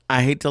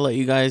I hate to let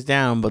you guys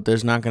down, but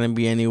there's not going to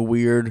be any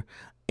weird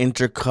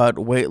intercut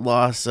weight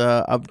loss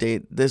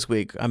update this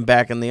week. I'm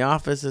back in the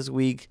office this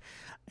week,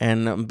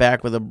 and I'm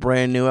back with a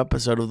brand new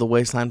episode of the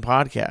Waistline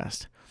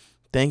Podcast.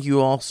 Thank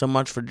you all so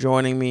much for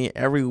joining me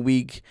every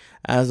week.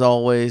 As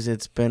always,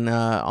 it's been,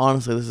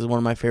 honestly, this is one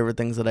of my favorite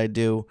things that I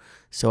do.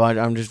 So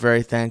I'm just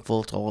very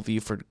thankful to all of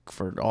you for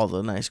all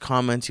the nice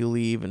comments you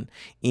leave and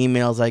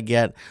emails I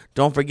get.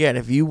 Don't forget,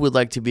 if you would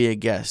like to be a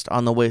guest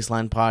on the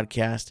Waistline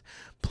Podcast,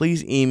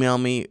 please email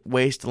me,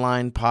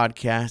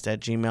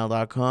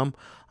 waistlinepodcast@gmail.com.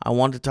 I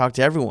want to talk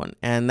to everyone.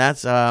 And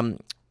that's a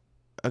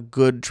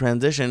good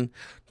transition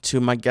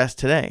to my guest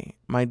today.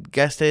 My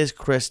guest today is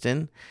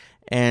Christen,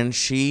 and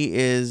she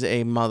is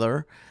a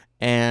mother.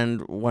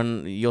 And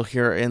when you'll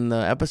hear in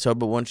the episode,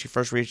 but when she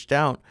first reached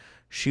out,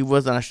 she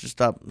wasn't. I should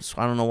stop.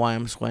 I don't know why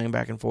I'm swaying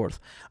back and forth.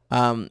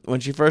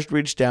 When she first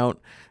reached out,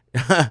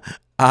 I'm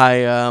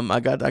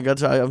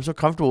so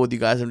comfortable with you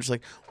guys. I'm just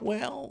like,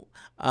 well,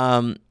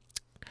 what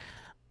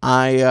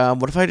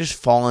if I just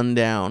fallen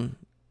down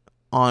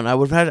on? I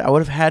would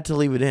have had to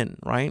leave it in,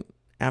 right?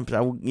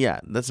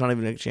 Yeah, that's not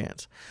even a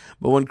chance.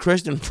 But when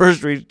Christen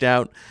first reached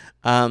out,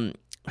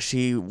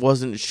 she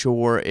wasn't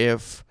sure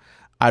if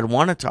I'd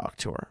want to talk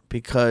to her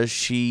because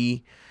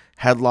she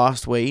had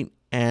lost weight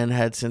and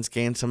had since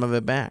gained some of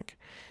it back.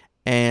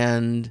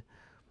 And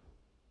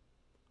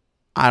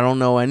I don't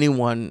know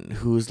anyone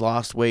who's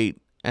lost weight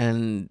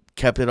and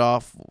kept it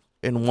off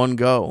in one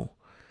go.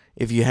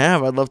 If you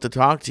have, I'd love to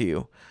talk to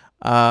you.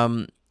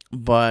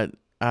 But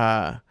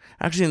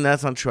actually,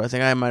 that's not true. I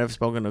think I might have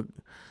spoken to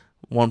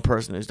one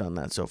person who's done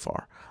that so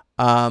far.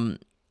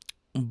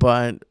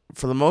 But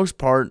for the most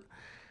part,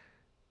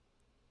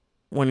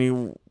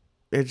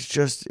 it's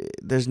just,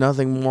 there's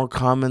nothing more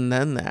common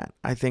than that.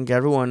 I think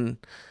everyone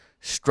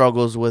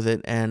struggles with it,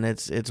 and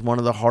it's one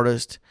of the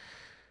hardest.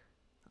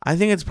 I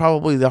think it's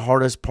probably the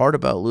hardest part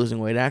about losing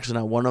weight. Actually,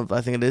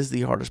 I think it is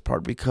the hardest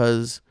part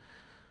because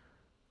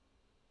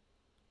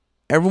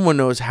everyone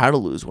knows how to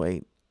lose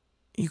weight.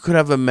 You could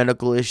have a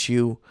medical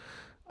issue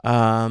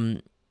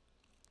that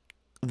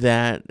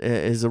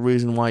is the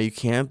reason why you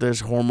can't.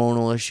 There's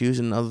hormonal issues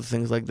and other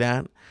things like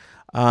that.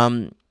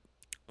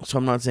 So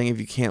I'm not saying if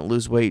you can't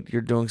lose weight,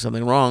 you're doing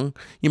something wrong.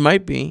 You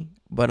might be,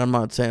 but I'm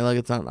not saying like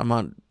it's not. I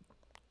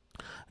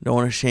don't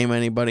want to shame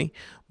anybody,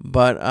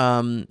 but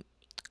I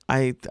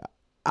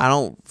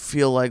don't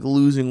feel like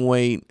losing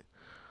weight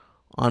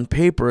on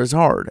paper is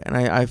hard, and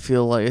I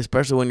feel like,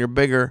 especially when you're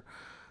bigger,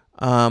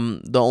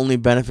 the only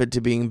benefit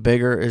to being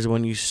bigger is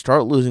when you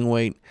start losing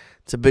weight.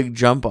 It's a big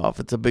jump off.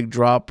 It's a big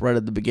drop right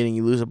at the beginning.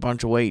 You lose a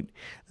bunch of weight,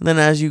 and then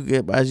as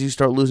you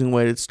start losing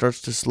weight, it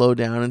starts to slow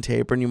down and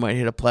taper, and you might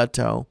hit a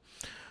plateau.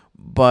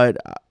 But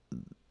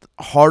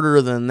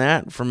harder than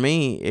that for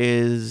me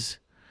is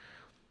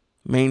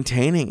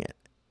maintaining it,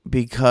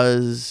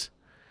 because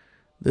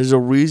there's a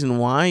reason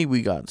why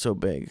we got so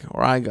big,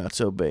 or I got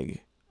so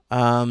big.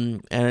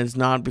 And it's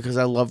not because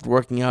I loved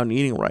working out and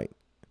eating right.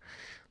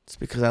 It's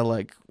because I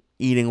like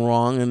eating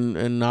wrong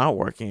and not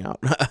working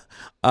out.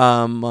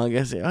 I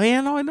guess. Oh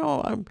yeah, no, I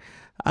know.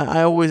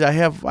 I always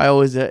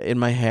in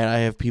my head I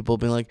have people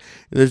being like,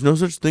 "There's no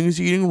such thing as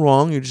eating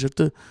wrong. You just have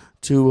to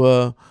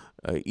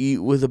eat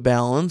with a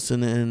balance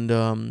and in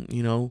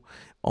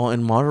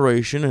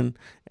moderation."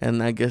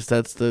 And I guess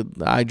that's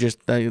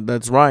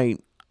right.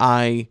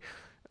 I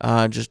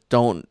just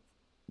don't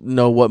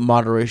know what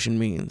moderation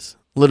means.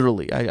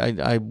 Literally,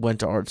 I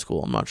went to art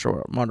school. I'm not sure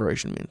what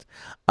moderation means.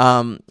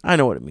 I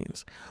know what it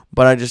means,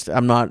 but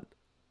I'm not.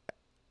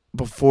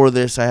 Before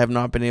this, I have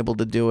not been able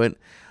to do it.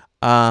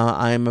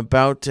 I'm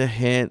about to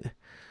hit,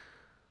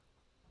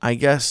 I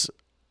guess,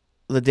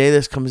 the day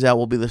this comes out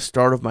will be the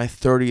start of my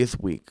 30th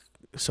week.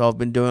 So I've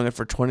been doing it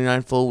for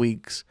 29 full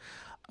weeks.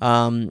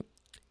 And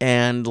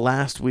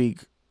last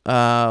week,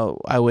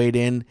 I weighed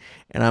in,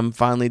 and I'm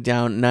finally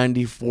down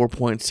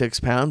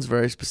 94.6 pounds,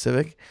 very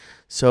specific.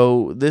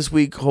 So this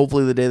week,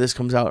 hopefully the day this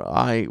comes out,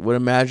 I would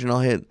imagine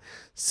I'll hit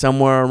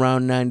somewhere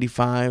around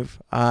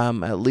 95,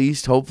 at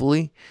least,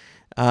 hopefully,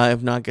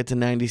 if not get to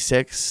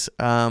 96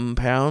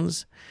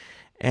 pounds.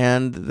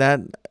 And that,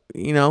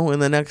 within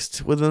the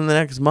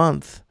next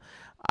month,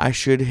 I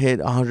should hit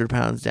 100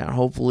 pounds down.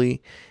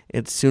 Hopefully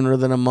it's sooner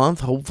than a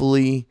month.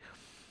 Hopefully,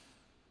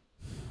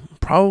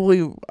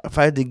 probably, if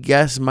I had to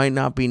guess, might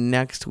not be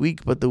next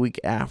week, but the week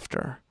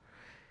after.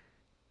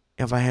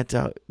 If I had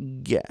to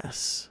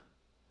guess.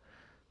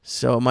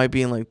 So it might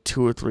be in like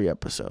 2 or 3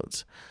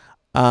 episodes.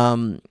 It's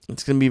going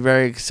to be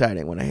very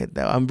exciting when I hit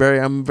that. I'm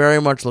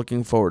very much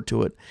looking forward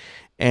to it.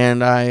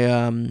 And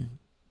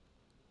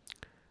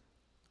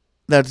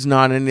that's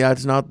not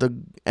the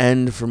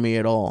end for me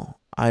at all.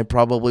 I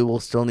probably will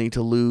still need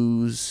to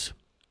lose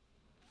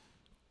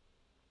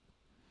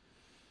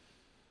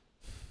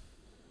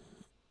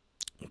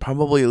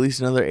probably at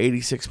least another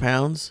 86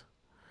 pounds.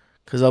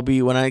 Because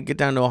when I get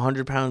down to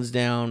 100 pounds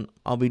down,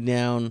 I'll be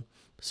down.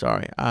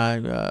 Sorry,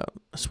 I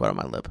sweat on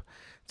my lip.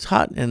 It's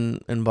hot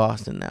in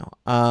Boston now.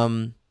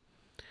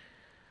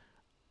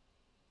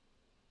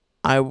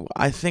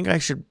 I think I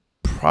should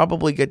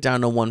probably get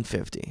down to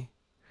 150.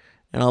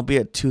 and I'll be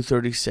at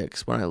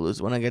 236 when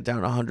I get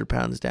down 100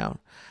 pounds down.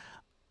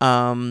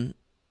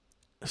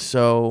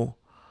 So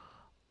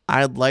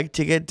I'd like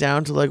to get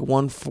down to like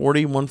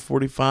 140,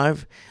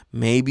 145,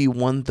 maybe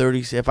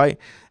 136.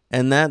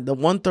 And that the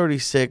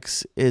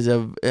 136 is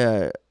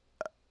a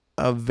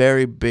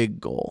very big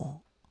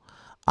goal.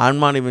 I'm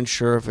not even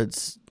sure if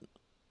it's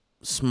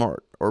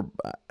smart, or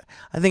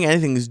I think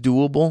anything is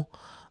doable.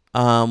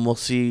 We'll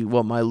see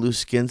what my loose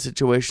skin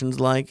situation's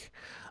like.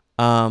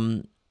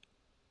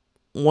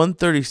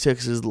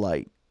 136 is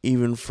light,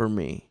 even for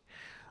me.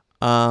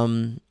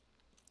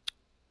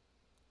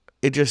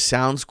 It just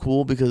sounds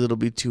cool because it'll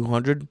be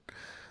 200.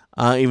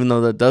 Even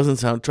though that doesn't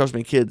sound. Trust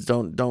me, kids,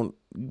 don't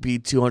be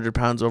 200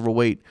 pounds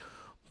overweight.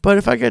 But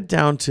if I get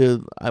down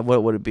to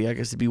what would it be? I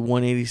guess it'd be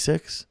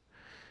 186.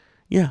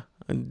 Yeah,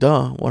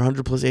 duh.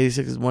 100 plus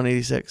 86 is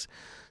 186.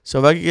 So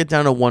if I could get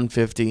down to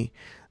 150,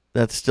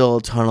 that's still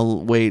a ton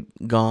of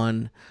weight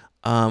gone.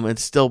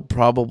 It's still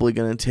probably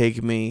going to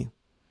take me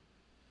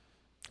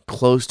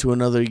close to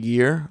another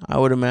year, I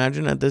would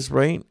imagine, at this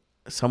rate.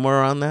 Somewhere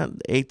around that,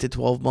 8 to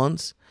 12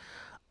 months.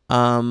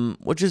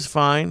 Which is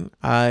fine.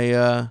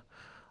 I'd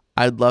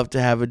love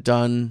to have it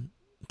done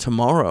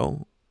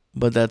tomorrow,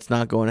 but that's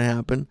not going to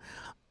happen.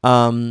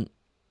 But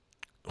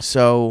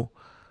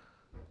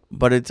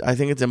I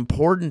think it's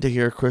important to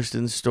hear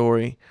Christen's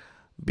story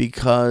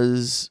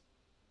because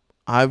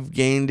I've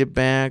gained it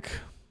back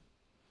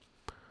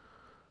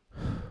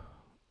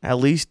at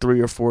least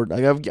 3 or 4.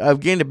 Like I've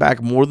gained it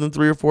back more than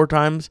 3 or 4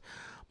 times,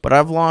 but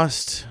I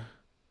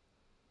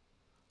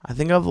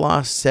think I've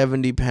lost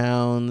 70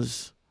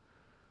 pounds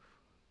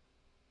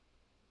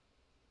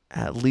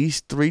at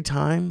least 3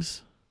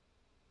 times.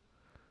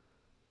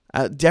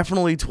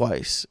 Definitely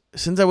twice.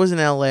 Since I was in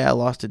LA, I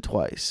lost it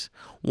twice.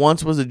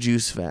 Once was a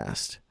juice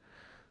fast.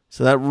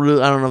 So that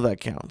really, I don't know if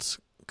that counts,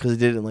 because I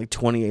did it in like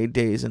 28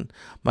 days and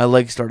my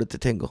legs started to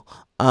tingle.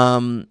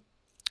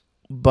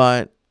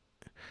 But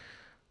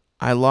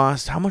I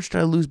lost, how much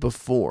did I lose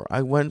before?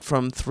 I went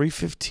from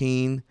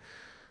 315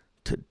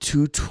 to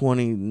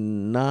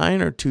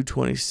 229 or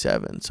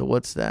 227. So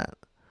what's that?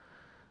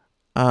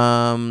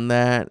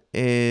 That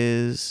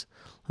is,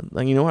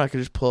 you know what? I could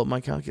just pull up my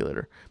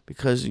calculator,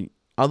 because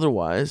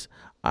otherwise,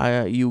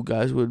 you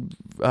guys would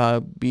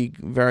be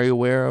very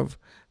aware of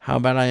how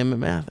bad I am at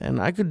math,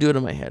 and I could do it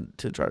in my head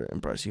to try to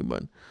impress you.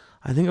 But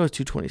I think I was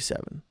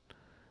 227.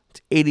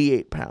 It's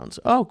 88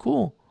 pounds. Oh,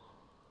 cool.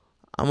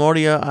 I'm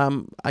already.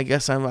 I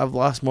guess I've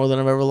lost more than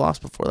I've ever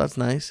lost before. That's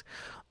nice.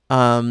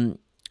 So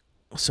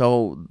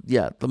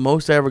yeah, the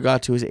most I ever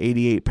got to is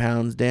 88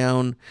 pounds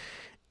down,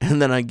 and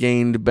then I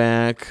gained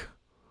back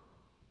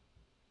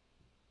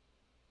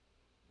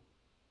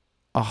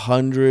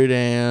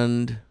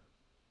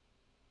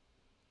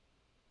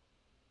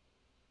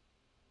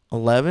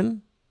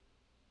 111?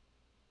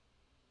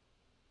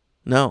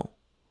 No.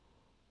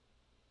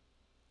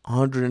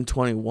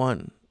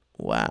 121.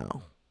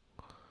 Wow.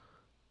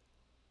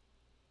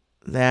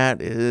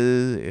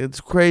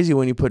 It's crazy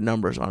when you put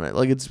numbers on it.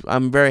 Like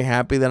I'm very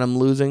happy that I'm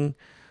losing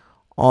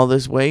all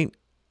this weight.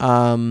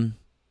 But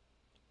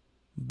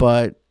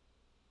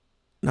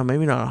no,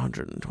 maybe not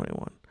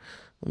 121.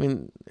 I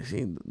mean,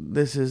 see,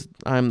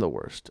 I'm the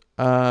worst.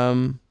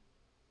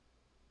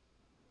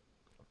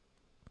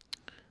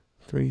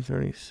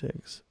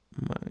 336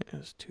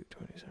 minus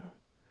 227.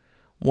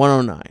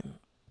 109.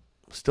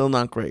 Still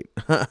not great.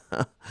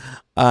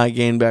 I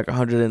gained back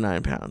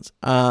 109 pounds.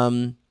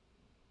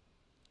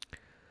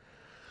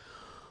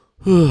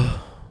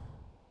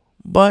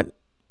 But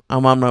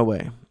I'm on my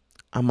way.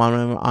 I'm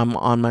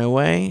on my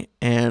way,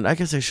 and I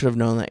guess I should have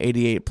known that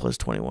 88 plus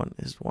 21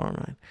 is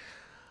 109.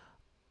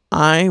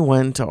 I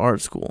went to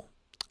art school,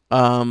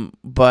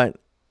 but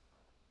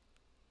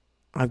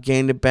I've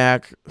gained it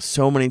back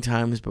so many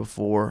times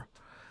before,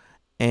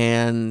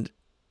 and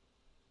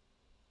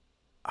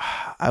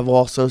I've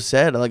also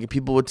said, like, if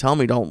people would tell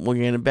me don't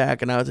gain it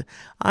back, and I was,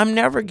 I'm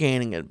never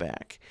gaining it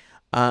back.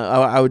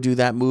 I would do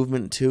that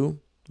movement too,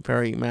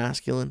 very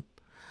masculine.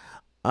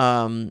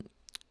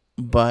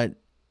 But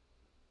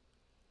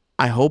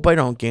I hope I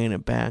don't gain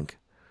it back.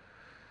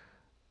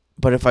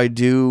 But if I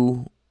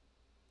do,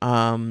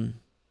 at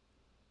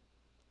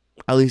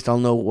least I'll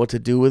know what to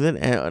do with it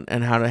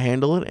and how to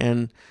handle it.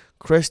 And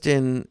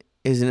Christen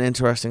is an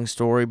interesting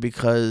story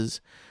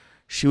because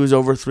she was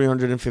over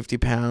 350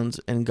 pounds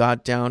and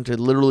got down to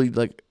literally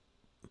like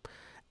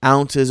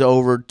ounces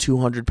over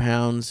 200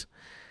 pounds,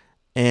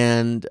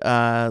 and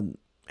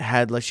she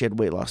had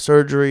weight loss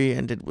surgery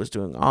and was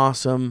doing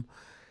awesome.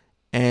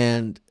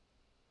 And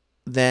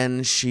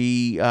then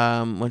she,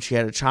 when she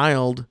had a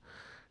child,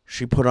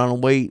 she put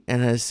on weight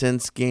and has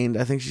since gained,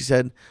 I think she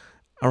said,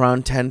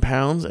 around 10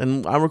 pounds.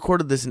 And I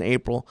recorded this in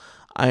April.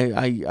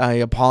 I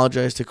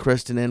apologize to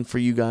Christen and for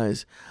you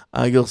guys.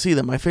 You'll see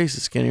that my face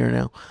is skinnier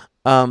now.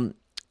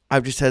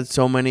 I've just had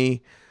so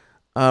many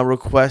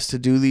requests to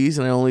do these,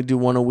 and I only do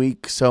one a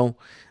week. So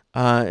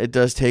it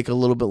does take a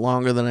little bit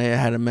longer than I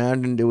had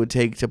imagined it would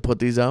take to put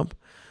these up.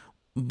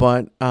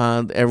 But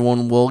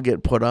everyone will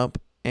get put up.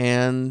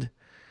 And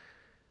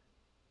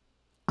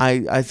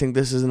I think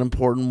this is an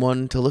important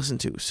one to listen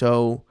to.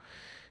 So,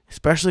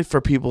 especially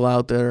for people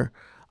out there,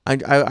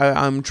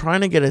 I'm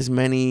trying to get as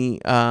many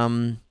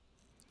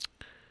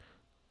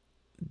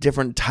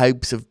different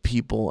types of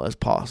people as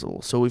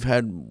possible. So we've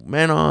had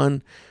men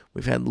on,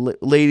 we've had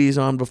ladies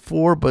on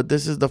before, but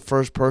this is the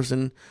first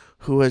person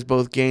who has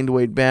both gained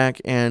weight back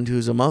and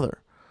who's a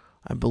mother.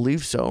 I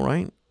believe so,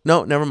 right?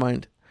 No, never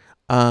mind.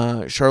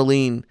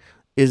 Charlene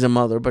is a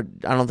mother, but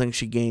I don't think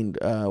she gained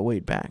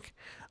weight back.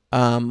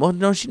 Well,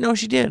 no, she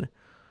did.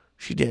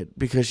 She did,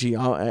 because she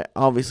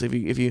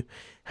obviously, if you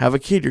have a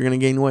kid, you're gonna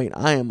gain weight.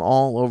 I am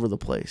all over the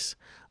place.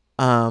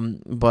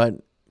 But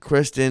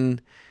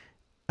Christen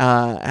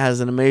has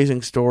an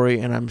amazing story,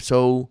 and I'm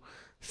so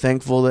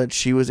thankful that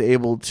she was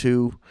able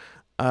to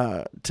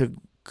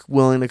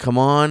willing to come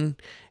on,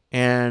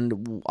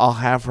 and I'll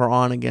have her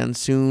on again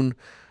soon.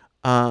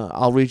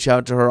 I'll reach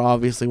out to her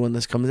obviously when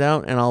this comes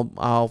out, and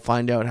I'll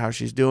find out how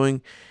she's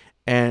doing,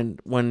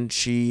 and when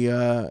she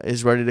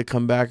is ready to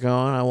come back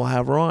on, I will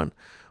have her on.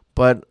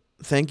 But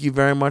thank you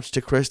very much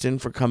to Christen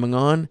for coming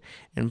on,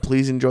 and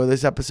please enjoy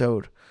this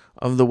episode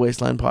of the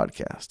Wasteland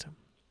Podcast.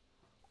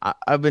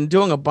 I've been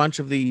doing a bunch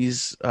of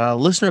these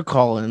listener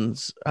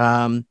call-ins,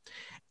 and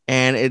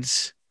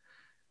it's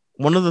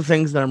one of the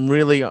things that I'm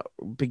really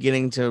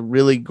beginning to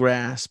really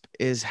grasp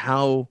is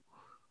how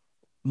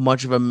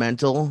much of a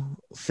mental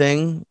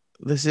thing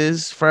this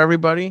is for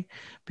everybody.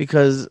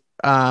 Because,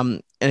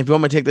 and if you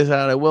want me to take this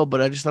out, I will.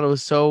 But I just thought it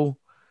was so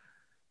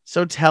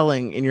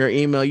telling in your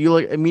email. You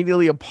like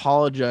immediately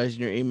apologized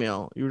in your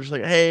email. You were just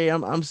like, "Hey,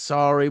 I'm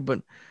sorry,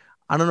 but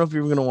I don't know if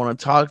you're gonna want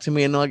to talk to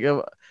me." And like,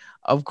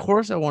 of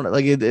course I want to.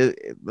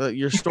 Like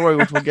your story,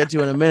 which we'll get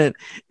to in a minute,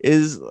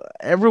 is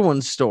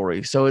everyone's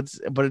story. So it's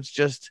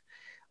just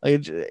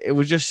like it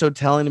was just so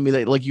telling to me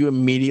that like you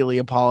immediately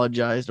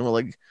apologized and were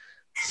like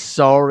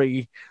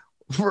sorry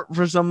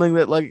for something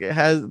that like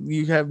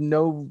you have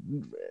no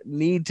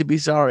need to be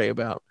sorry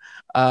about.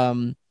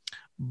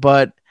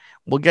 But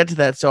we'll get to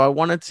that. So I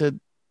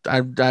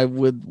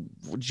would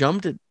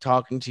jump to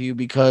talking to you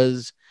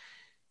because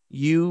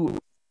you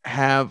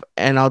have,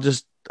 and I'll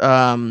just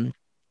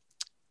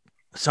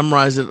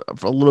summarize it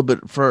for a little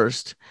bit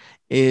first,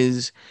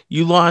 is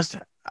you lost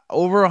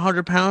over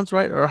 100 pounds,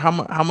 right? Or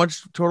how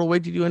much total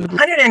weight did you end up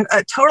with?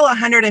 Total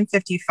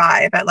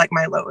 155 at like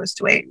my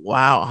lowest weight.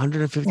 Wow,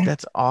 150. Yeah.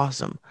 That's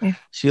awesome. Yeah.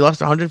 So you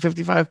lost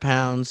 155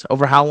 pounds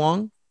over how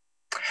long?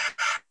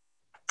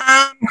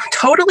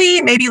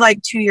 Totally maybe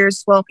like 2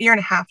 years, well, year and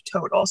a half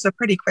total. So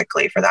pretty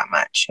quickly for that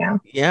much. Yeah.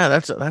 Yeah,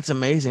 that's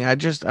amazing. I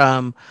just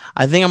I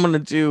think I'm gonna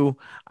do,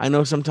 I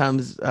know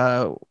sometimes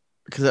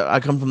because I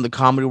come from the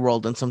comedy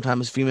world and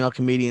sometimes female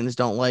comedians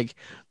don't like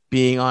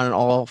being on an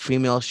all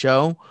female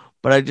show.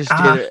 But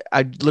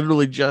I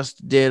literally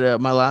just did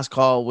my last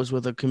call was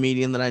with a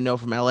comedian that I know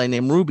from LA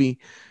named Ruby,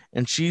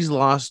 and she's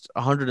lost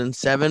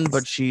 107,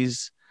 but she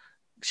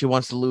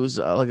wants to lose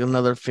like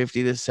another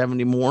 50 to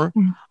 70 more.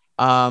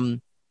 Mm-hmm.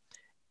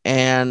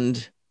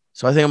 And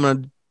so I think I'm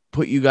going to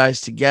put you guys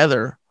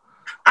together.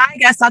 I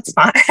guess that's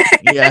fine.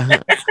 Yeah.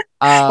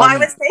 Well, I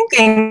was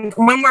thinking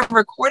when we're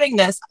recording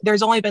this,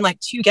 there's only been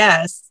like 2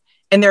 guests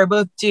and they're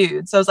both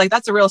dudes. So I was like,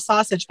 that's a real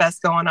sausage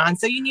fest going on.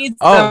 So you need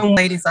some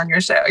ladies on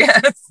your show.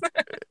 Yes.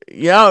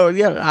 Yeah.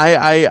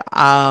 I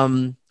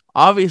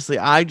obviously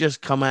I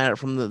just come at it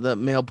from the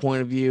male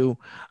point of view.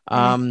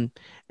 And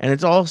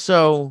it's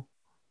also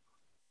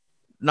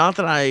not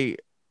that I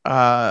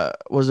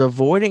was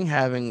avoiding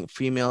having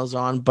females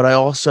on, but I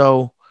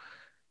also,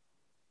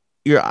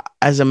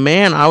 as a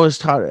man, I was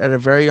taught at a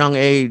very young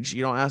age,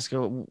 you don't ask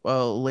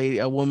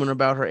a woman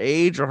about her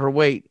age or her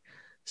weight.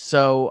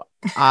 So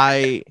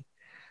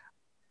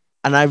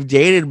I've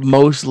dated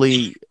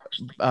mostly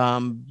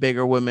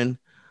bigger women.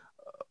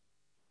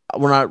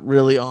 We're not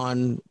really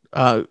on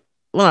we're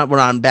not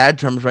on bad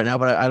terms right now,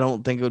 but I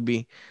don't think it would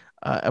be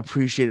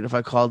appreciated if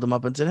I called them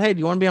up and said, "Hey, do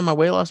you want to be on my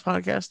weight loss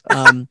podcast?"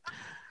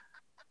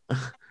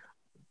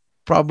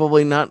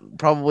 Probably not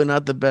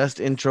the best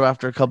intro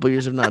after a couple of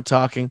years of not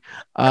talking.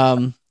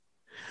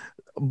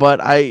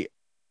 But I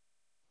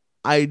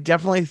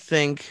definitely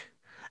think,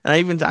 and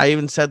I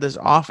even said this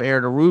off air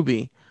to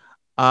Ruby,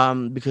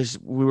 because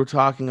we were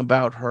talking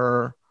about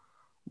her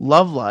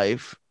love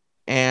life,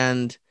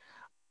 and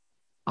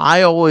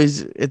I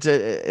always, it's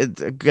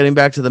getting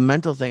back to the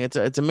mental thing.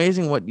 It's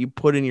amazing what you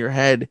put in your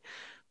head,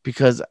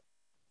 because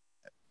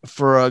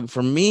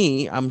for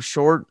me, I'm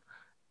short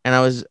and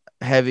I was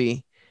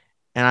heavy,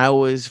 and I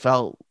always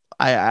felt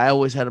I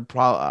always had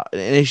an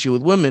issue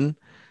with women.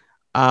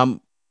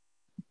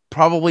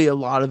 Probably a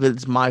lot of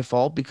it's my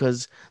fault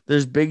because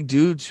there's big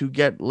dudes who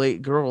get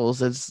late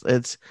girls. It's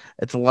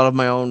a lot of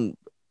my own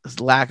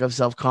lack of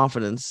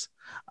self-confidence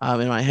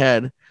in my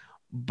head,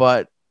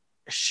 but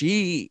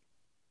she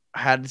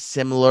had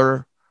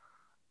similar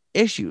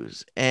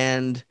issues,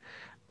 and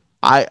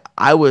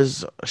I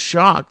was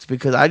shocked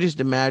because I just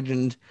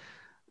imagined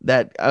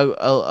that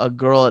a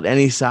girl at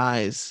any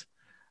size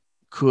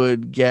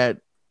could get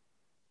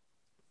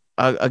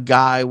a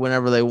guy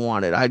whenever they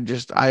wanted. I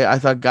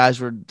thought guys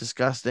were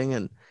disgusting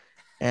and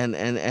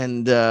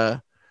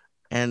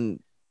and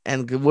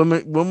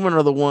women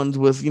are the ones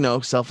with,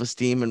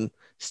 self-esteem and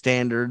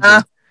standards,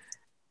 Uh,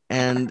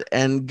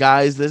 and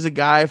guys, there's a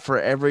guy for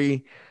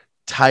every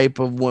type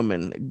of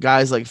women.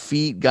 Guys like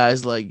feet,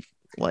 guys like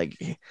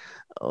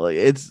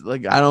it's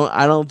like I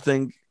don't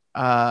think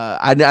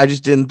I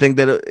just didn't think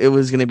that it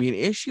was going to be an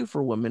issue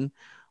for women,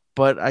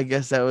 but I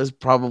guess that was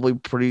probably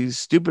pretty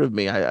stupid of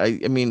me. I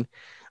mean,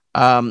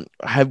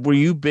 were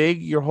you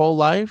big your whole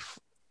life?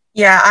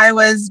 yeah, I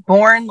was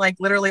born like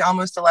literally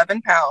almost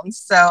 11 pounds.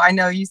 So I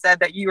know you said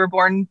that you were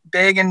born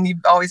big and you've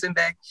always been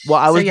big. Well,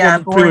 I So was yeah,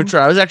 born born.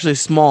 premature. I was actually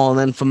small, and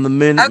then from the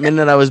Okay,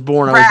 minute I was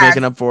born, I was brag,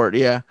 making up for it.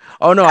 Yeah.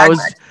 Oh no, I brag was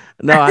much.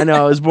 no, I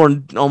know I was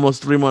born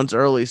almost 3 months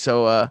early.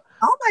 So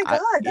Oh my I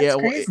God, yeah, that's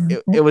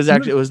crazy. it was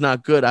actually, it was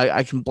not good.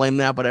 I can blame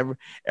that, but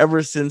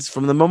ever since,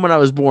 from the moment I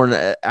was born,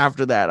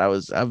 after that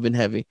I've been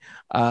heavy.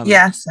 Um,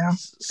 Yeah, so but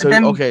so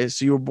then okay,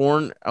 so you were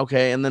born,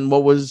 okay, and then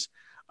what was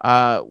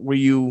were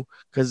you?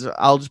 Because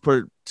I'll just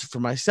put it for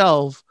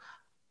myself.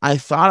 I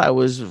thought I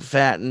was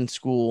fat in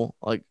school,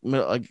 like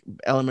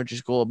elementary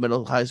school,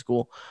 middle, high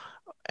school,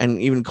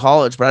 and even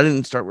college, but I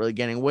didn't start really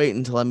gaining weight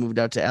until I moved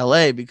out to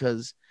LA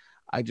because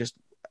I just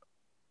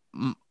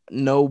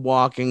no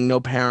walking,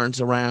 no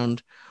parents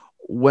around.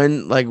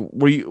 When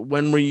were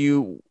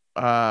you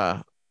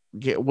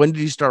when did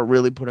you start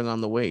really putting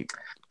on the weight?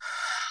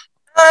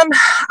 um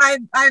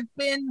I've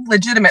been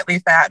legitimately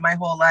fat my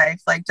whole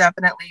life, like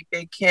definitely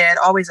big kid,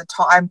 always a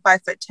tall. I'm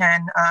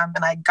 5'10",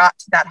 and I got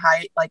to that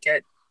height like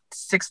at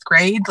sixth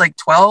grade, like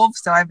 12.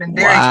 So I've been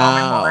very tall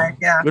my whole life. Wow.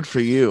 Yeah. Good for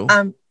you.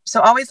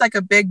 So always like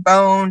a big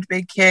boned,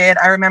 big kid.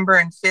 I remember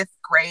in fifth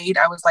grade,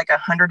 I was like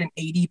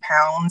 180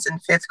 pounds in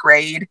fifth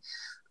grade.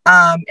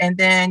 And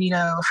then,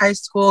 high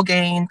school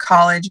gained,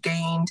 college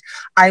gained.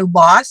 I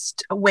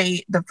lost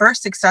weight. The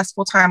first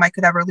successful time I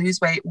could ever lose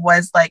weight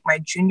was like my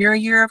junior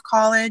year of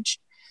college.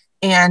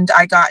 And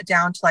I got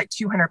down to like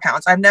 200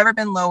 pounds. I've never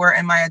been lower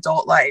in my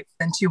adult life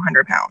than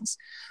 200 pounds.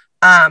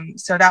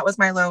 So that was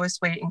my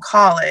lowest weight in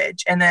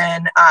college. And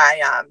then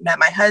I met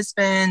my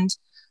husband,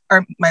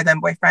 or my then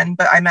boyfriend,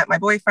 but I met my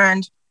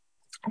boyfriend,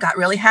 got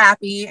really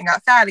happy and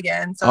got fat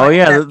again. So Oh it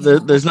ended yeah, up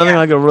being, there's nothing yeah.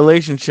 like a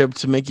relationship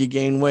to make you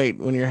gain weight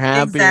when you're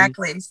happy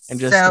Exactly. and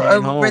just So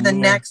staying home.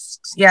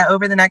 Yeah.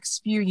 over the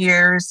next few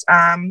years,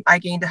 I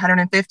gained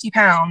 150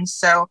 pounds.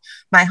 So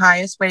my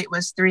highest weight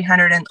was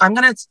 300, and I'm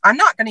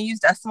not gonna use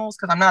decimals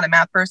because I'm not a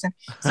math person.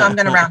 So I'm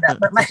gonna round up.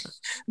 But my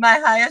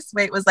highest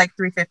weight was like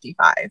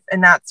 355,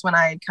 and that's when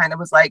I kind of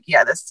was like,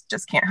 yeah, this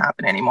just can't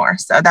happen anymore.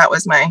 So that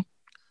was my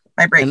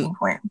and breaking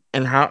point.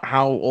 and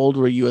how old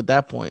were you at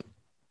that point?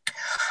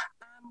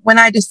 When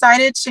I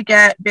decided to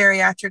get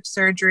bariatric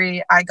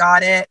surgery, I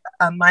got it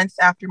a month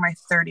after my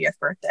 30th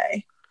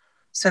birthday.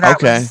 So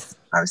Okay.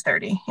 I was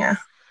 30. Yeah.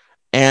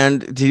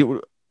 And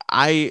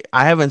I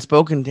haven't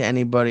spoken to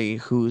anybody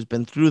who's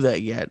been through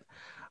that yet.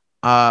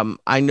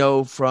 I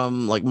know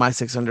from like My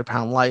 600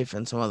 Pound Life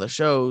and some other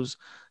shows,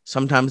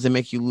 sometimes they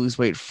make you lose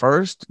weight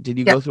first. Did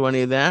you Yeah. go through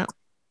any of that?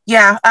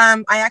 Yeah.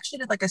 I actually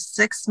did like a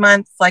 6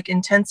 month like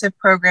intensive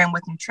program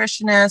with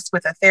nutritionists,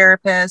 with a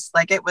therapist.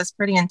 Like it was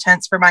pretty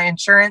intense for my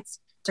insurance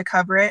to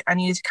cover it. I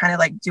needed to kind of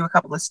like do a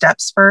couple of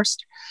steps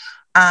first.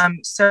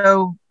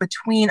 So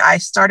I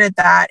started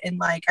that in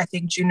like, I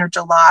think June or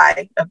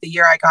July of the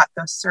year I got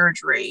the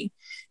surgery.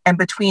 And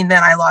between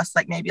then I lost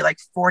like maybe like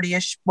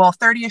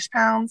 30-ish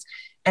pounds.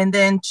 And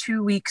then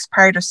 2 weeks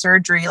prior to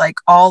surgery, like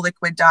all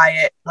liquid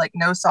diet, like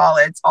no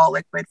solids, all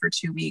liquid for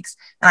 2 weeks.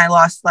 And I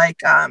lost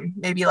like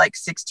maybe like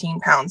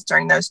 16 pounds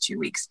during those 2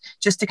 weeks,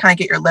 just to kind of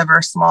get your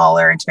liver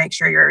smaller and to make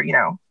sure you're,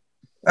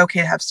 okay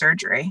to have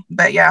surgery.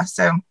 But yeah,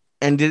 so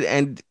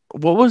And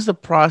what was the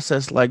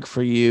process like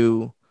for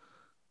you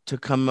to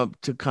come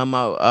out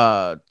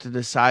to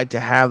decide to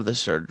have the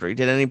surgery?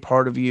 Did any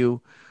part of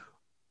you,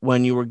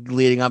 when you were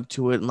leading up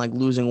to it and like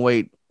losing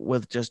weight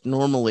with just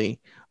normally,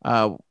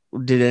 uh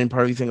did any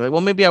part of you think like,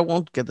 well, maybe I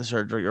won't get the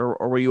surgery, or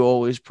were you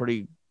always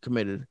pretty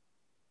committed?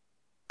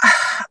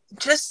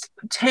 just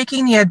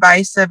taking the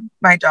advice of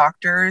my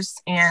doctors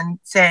and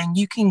saying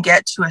you can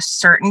get to a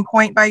certain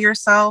point by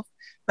yourself,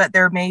 but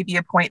there may be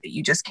a point that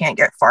you just can't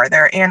get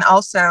farther. And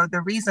also,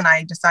 the reason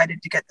I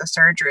decided to get the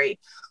surgery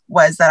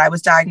was that I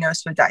was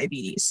diagnosed with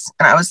diabetes.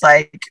 And I was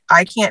like,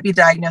 I can't be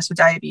diagnosed with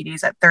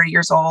diabetes at 30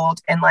 years old.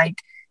 And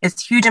like,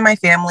 it's huge in my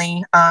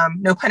family.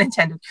 No pun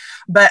intended.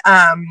 But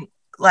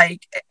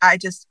like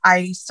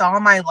I saw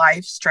my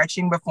life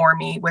stretching before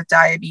me with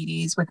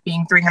diabetes, with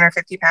being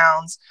 350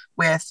 pounds,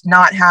 with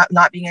not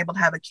being able to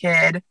have a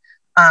kid.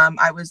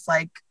 I was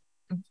like,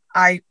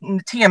 I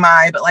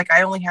TMI, but like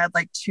I only had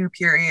like 2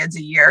 periods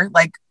a year.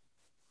 Like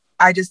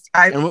And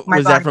my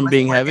was that body from wasn't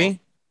being working.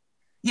 heavy?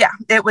 Yeah,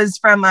 it was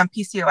from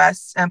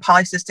PCOS and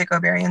polycystic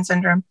ovarian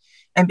syndrome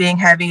and being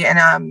heavy and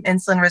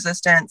insulin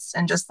resistance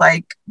and just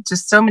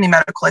so many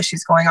medical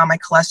issues going on. My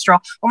cholesterol,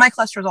 well, my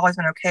cholesterol's always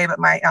been okay, but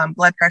my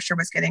blood pressure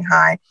was getting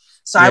high.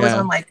 So I was Yeah.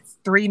 on like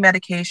 3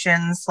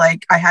 medications,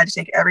 like I had to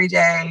take every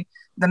day.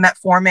 the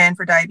metformin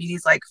for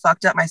diabetes like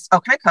fucked up my. Oh,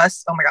 can I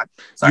cuss? Oh my god,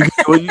 sorry.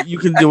 You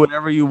can do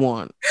whatever you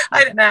want.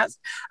 I didn't ask.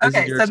 This is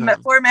Okay, your so time.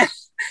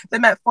 the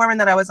metformin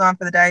that I was on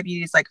for the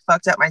diabetes like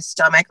fucked up my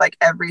stomach like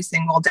every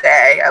single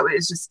day.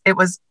 It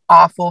was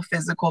awful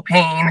physical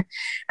pain,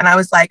 and I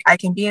was like, I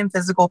can be in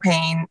physical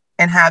pain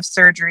and have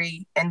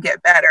surgery and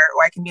get better,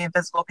 or I can be in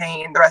physical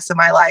pain the rest of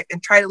my life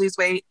and try to lose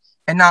weight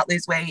and not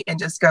lose weight and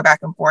just go back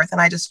and forth. And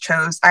I just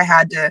chose. I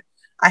had to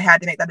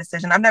make that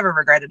decision. I've never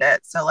regretted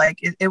it. So like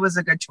it was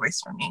a good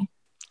choice for me.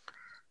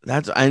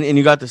 And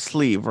you got the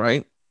sleeve,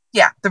 right?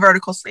 Yeah, the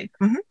vertical sleeve.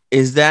 Mm-hmm.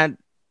 Is that,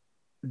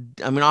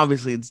 I mean,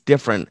 obviously it's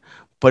different,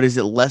 but is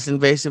it less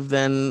invasive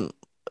than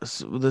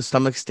the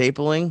stomach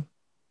stapling?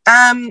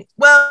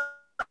 Well,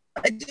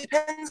 it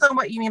depends on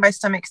what you mean by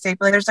stomach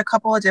stapling. There's a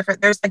couple of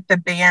different, there's like the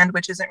band,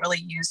 which isn't really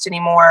used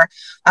anymore.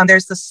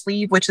 There's the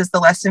sleeve, which is the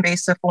less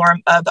invasive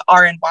form of the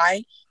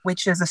RNY,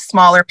 which is a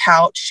smaller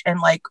pouch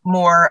and like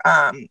more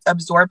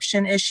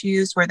absorption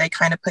issues where they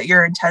kind of put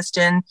your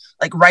intestine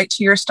like right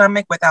to your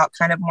stomach without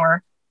kind of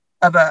more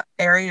of a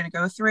area to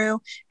go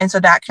through. And so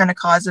that kind of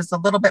causes a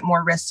little bit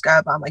more risk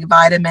of like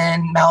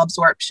vitamin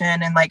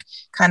malabsorption and like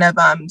kind of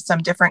some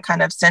different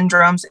kind of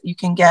syndromes that you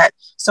can get.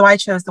 So I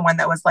chose the one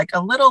that was like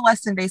a little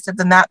less invasive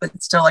than that,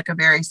 but still like a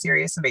very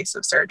serious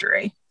invasive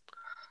surgery.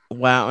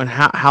 Wow. And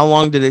how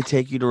long did it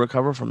take you to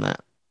recover from that?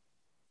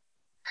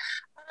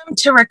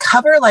 To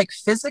recover like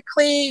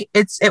physically,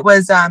 it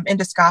was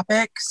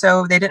endoscopic,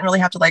 so they didn't really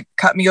have to like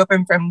cut me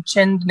open from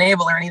chin to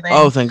navel or Oh,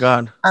 anything. thank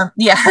God.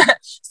 Yeah.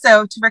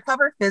 So to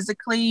recover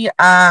physically,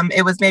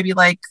 it was maybe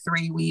like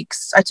 3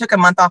 weeks. I took a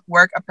month off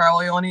work. I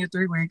probably only needed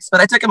 3 weeks,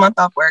 but I took a month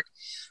off work.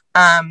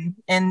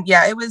 And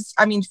yeah, it was,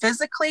 I mean,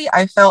 physically,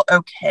 I felt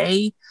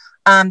okay.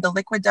 The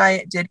liquid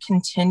diet did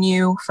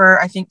continue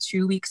for, I think,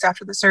 2 weeks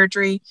after the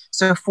surgery.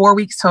 So 4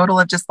 weeks total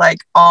of just like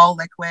all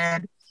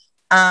liquid.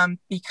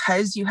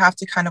 Because you have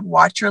to kind of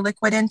watch your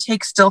liquid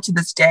intake still to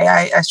this day.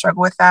 I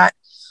struggle with that.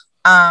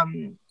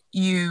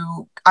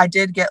 I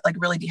did get like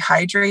really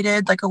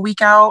dehydrated like a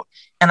week out,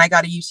 and I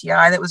got a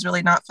UTI that was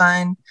really not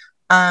fun.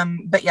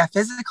 But yeah,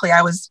 physically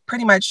I was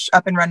pretty much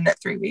up and running at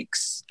 3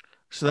 weeks.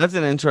 So that's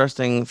an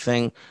interesting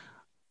thing.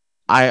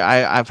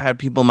 I've had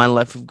people in my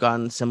life who've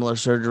gotten similar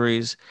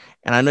surgeries,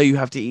 and I know you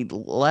have to eat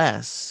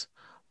less,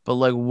 but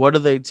like, what do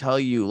they tell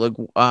you? Like,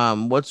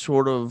 what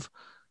sort of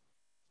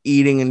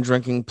eating and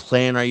drinking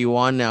plan are you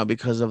on now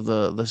because of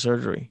the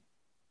surgery?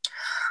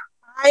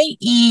 I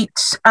eat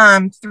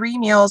 3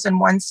 meals and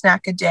one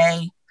snack a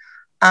day.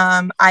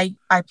 I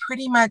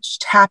pretty much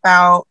tap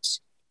out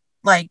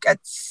like at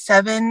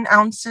 7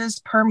 ounces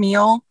per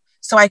meal.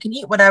 So I can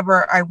eat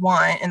whatever I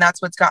want, and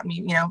that's what's got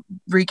me,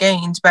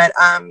 regained. But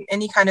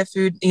any kind of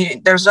food,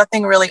 there's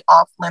nothing really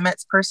off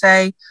limits per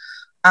se.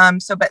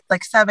 But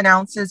like 7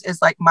 ounces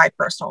is like my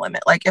personal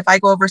limit. Like if I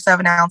go over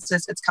 7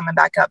 ounces, it's coming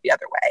back up the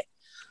other way.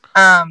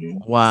 So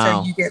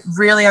Wow. you get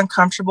really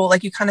uncomfortable.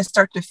 Like you kind of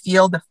start to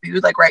feel the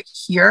food like right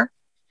here,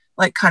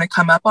 like kind of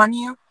come up on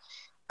you.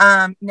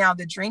 Now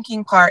the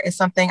drinking part is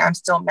something I'm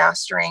still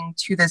mastering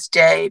to this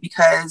day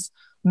because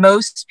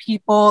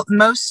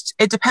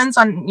it depends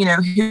on,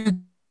 who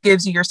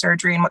gives you your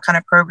surgery and what kind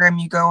of program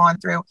you go on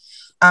through.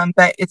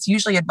 But it's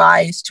usually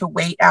advised to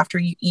wait after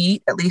you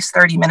eat at least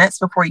 30 minutes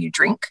before you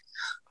drink.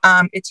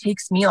 It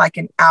takes me like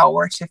an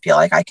hour to feel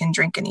like I can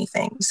drink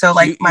anything. So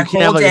like my You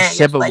can whole have like a day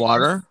sip is of like,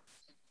 water.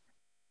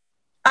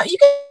 you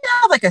can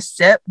have like a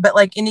sip, but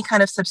like any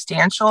kind of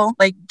substantial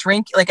like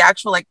drink, like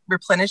actual like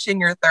replenishing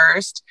your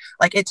thirst,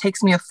 like it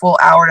takes me a full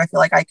hour to feel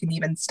like I can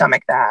even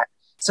stomach that.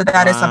 So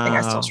that is something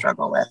I still Wow.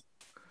 struggle with.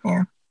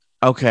 Yeah.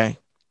 Okay.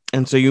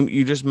 And so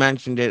you just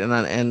mentioned it,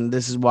 and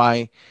this is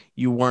why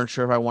you weren't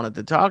sure if I wanted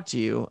to talk to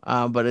you.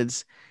 But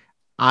it's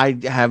I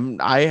haven't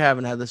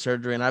had the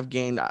surgery, and I've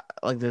gained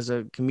like there's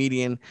a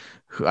comedian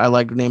who I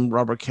like named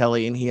Robert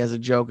Kelly, and he has a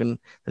joke and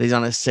that he's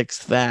on his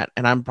sixth fat,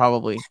 and I'm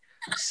probably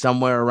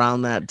somewhere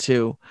around that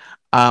too.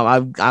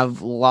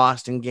 I've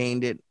lost and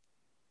gained it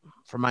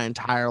for my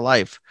entire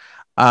life,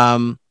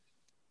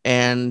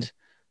 and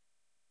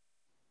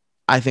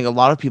I think a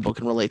lot of people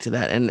can relate to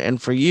that.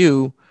 And for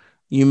you,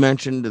 you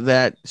mentioned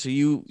that so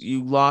you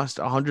lost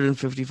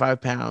 155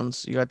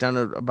 pounds. You got down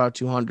to about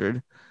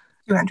 200,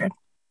 200.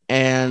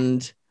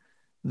 and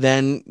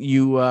then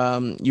you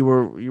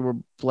were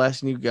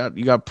blessed and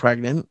you got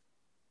pregnant.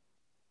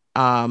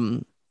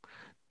 Um,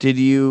 did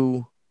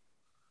you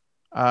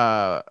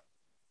uh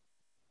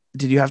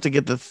did you have to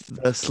get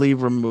the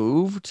sleeve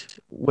removed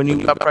when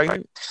you got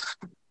pregnant?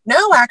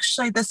 No,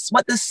 actually,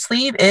 what this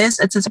sleeve is,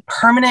 it's a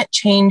permanent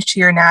change to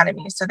your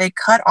anatomy. So they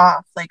cut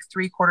off like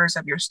 3/4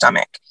 of your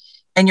stomach,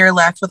 and you're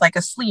left with like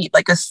a sleeve of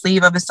like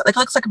it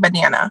looks like a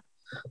banana.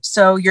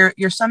 So your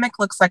stomach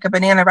looks like a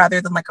banana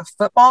rather than like a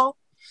football.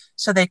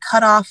 So they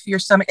cut off your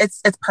stomach.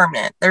 It's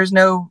permanent. There's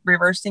no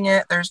reversing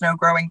it. There's no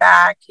growing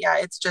back. Yeah,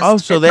 it's Oh,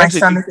 just so they my actually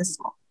stomach is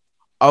small.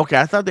 okay.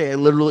 I thought they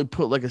literally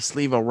put like a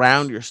sleeve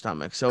around your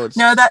stomach, so it's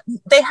No, that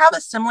they have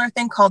a similar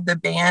thing called the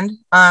band.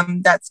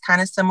 That's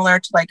kind of similar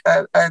to like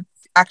a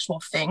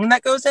actual thing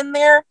that goes in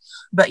there.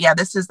 But yeah,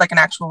 this is like an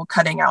actual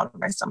cutting out of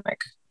my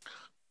stomach.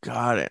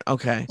 Got it.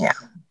 Okay. Yeah.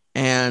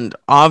 And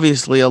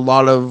obviously, a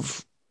lot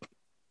of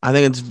I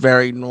think it's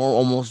very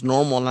almost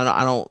normal. And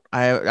I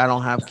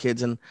don't have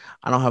kids, and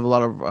I don't have a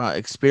lot of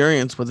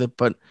experience with it.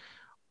 But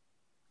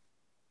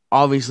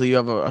obviously, you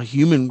have a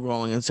human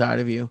growing inside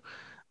of you.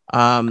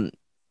 Um,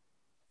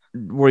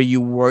 were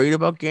you worried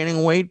about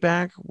gaining weight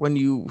back when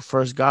you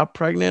first got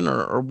pregnant,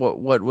 or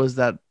what was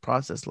that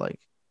process like?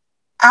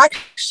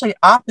 Actually,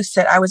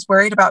 opposite. I was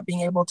worried about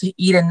being able to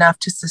eat enough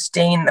to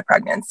sustain the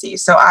pregnancy.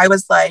 So I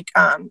was like,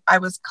 I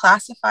was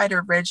classified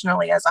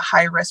originally as a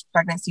high risk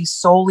pregnancy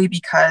solely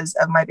because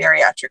of my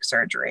bariatric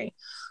surgery.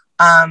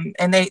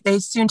 And they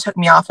soon took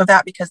me off of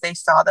that because they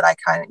saw that I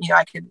kind of,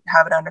 I could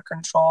have it under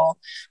control.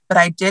 But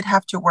I did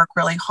have to work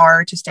really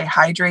hard to stay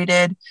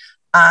hydrated.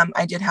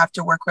 I did have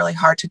to work really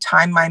hard to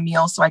time my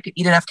meals so I could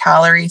eat enough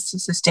calories to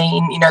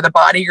sustain, the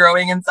body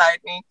growing inside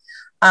me.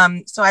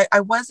 So I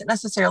wasn't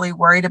necessarily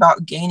worried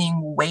about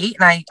gaining weight.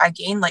 And I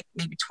gained like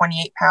maybe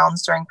 28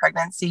 pounds during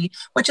pregnancy,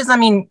 which is, I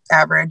mean,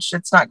 average.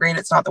 It's not great.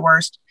 It's not the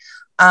worst.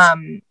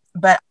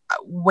 But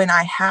when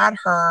I had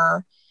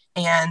her,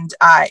 and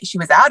she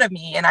was out of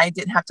me and I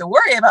didn't have to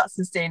worry about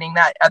sustaining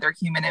that other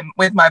human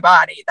with my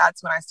body.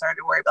 That's when I started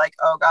to worry, like,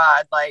 oh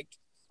God, like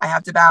I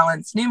have to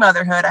balance new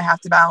motherhood. I have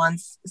to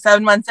balance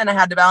 7 months in, I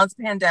had to balance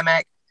the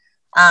pandemic.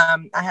 I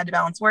had to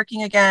balance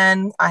working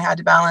again. I had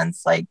to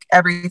balance like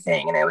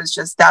everything. And it was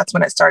just, that's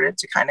when it started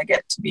to kind of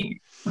get to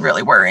be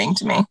really worrying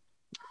to me.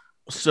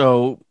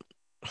 So,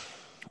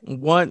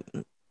 what?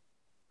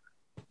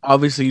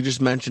 Obviously, you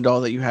just mentioned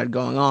all that you had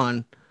going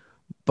on,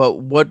 but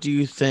what do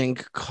you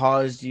think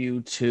caused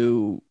you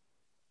to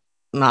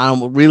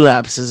not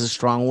relapse is a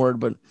strong word,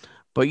 but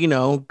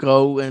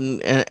go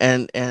and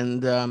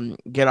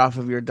get off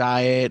of your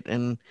diet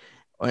and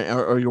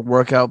or your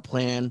workout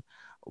plan.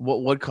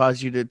 What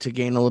caused you to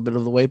gain a little bit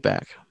of the weight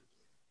back?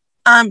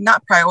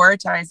 Not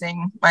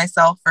prioritizing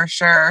myself for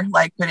sure,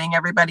 like putting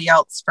everybody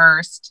else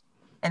first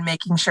and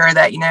making sure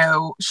that,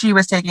 she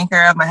was taken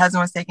care of, my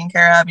husband was taken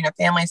care of,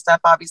 family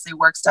stuff, obviously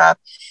work stuff,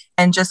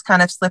 and just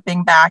kind of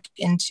slipping back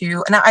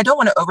into, and I don't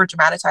want to over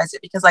dramatize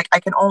it because like I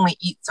can only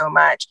eat so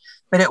much,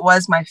 but it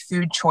was my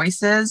food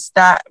choices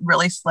that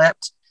really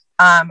slipped.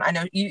 I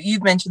know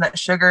you've mentioned that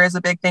sugar is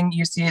a big thing.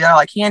 You see that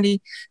like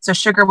candy. So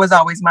sugar was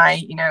always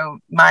my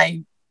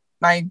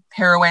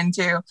heroin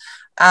too.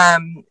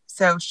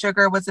 So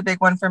sugar was a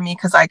big one for me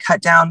because I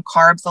cut down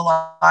carbs a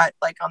lot,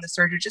 like on the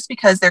surgery, just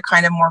because they're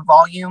kind of more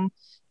volume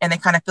and they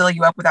kind of fill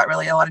you up without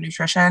really a lot of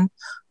nutrition.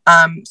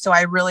 So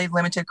I really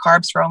limited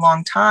carbs for a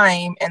long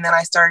time. And then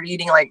I started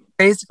eating like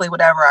basically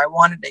whatever I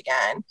wanted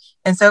again.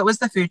 And so it was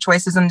the food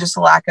choices and just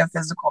a lack of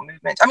physical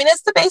movement. I mean,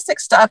 it's the basic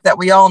stuff that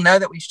we all know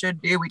that we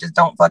should do. We just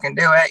don't fucking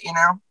do it.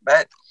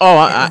 But Oh,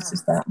 it was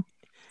just that.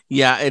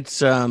 yeah,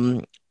 it's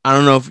I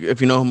don't know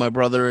if you know who my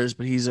brother is,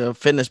 but he's a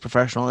fitness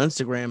professional on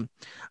Instagram,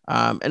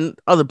 and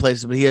other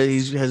places, but he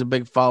has a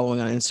big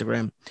following on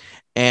Instagram,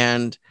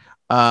 and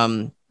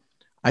um,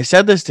 I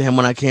said this to him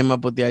when I came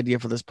up with the idea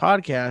for this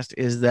podcast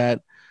is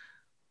that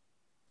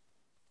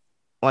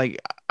like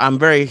I'm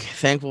very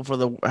thankful for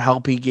the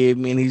help he gave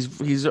me, and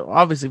he's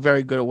obviously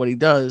very good at what he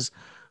does,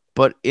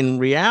 but in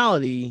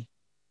reality,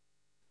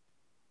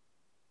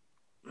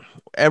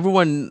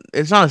 everyone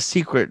it's not a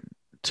secret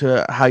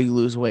to how you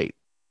lose weight.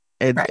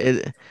 It Right.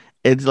 it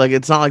it's like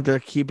it's not like they're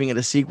keeping it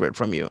a secret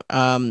from you.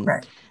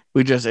 Right.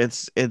 We just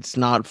it's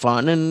not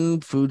fun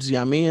and food's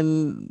yummy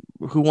and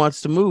who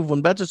wants to move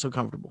when beds are so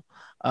comfortable?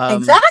 Um,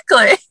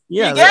 Exactly.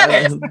 You yeah,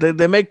 get it.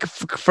 they make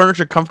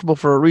furniture comfortable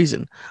for a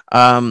reason.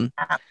 Um,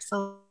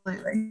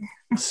 Absolutely.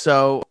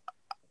 so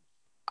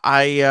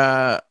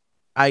I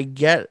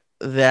get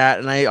that,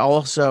 and I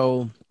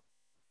also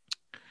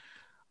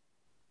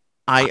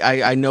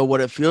I know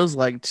what it feels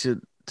like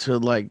to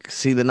like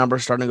see the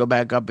numbers starting to go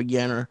back up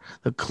again or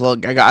the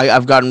clothes.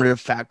 I've gotten rid of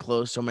fat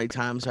clothes so many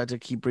times, so I had to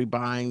keep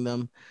rebuying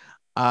them.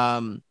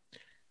 Um,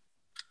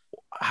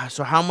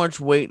 so how much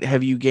weight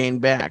have you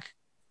gained back?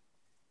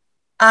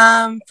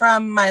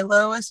 From my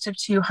lowest of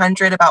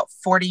 200, about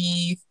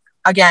 40,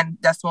 again,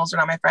 decimals are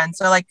not my friend.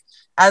 So like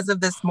as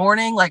of this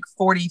morning, like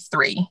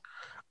 43.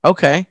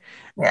 Okay,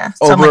 Yeah.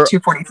 So I'm like over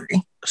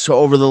 243.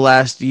 over the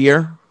last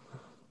year.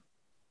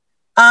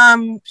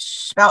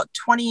 About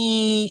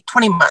 20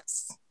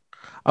 months.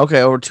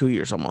 Okay, over 2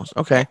 years almost.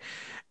 Yeah. Okay.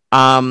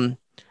 Um,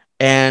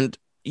 and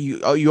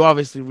you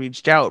obviously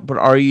reached out, but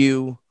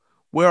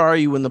where are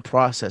you in the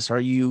process? Are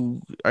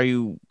you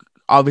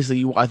obviously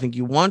you I think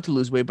you want to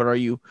lose weight, but are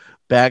you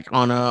back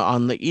on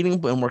the eating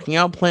and working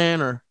out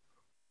plan or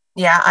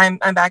Yeah. I'm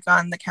back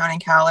on the counting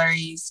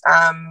calories,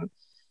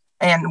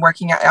 and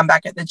working out. I'm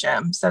back at the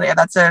gym. So yeah,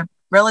 that's a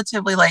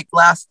relatively like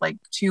last like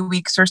 2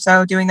 weeks or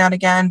so doing that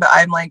again, but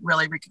I'm like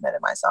really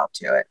recommitted myself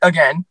to it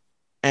again.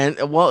 and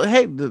well,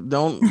 hey,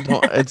 don't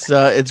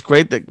it's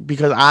great that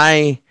because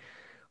I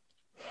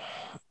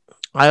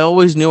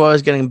always knew I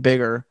was getting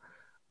bigger,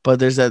 but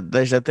there's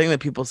that thing that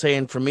people say,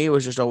 and for me it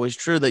was just always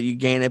true that you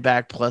gain it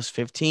back plus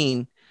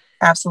 15,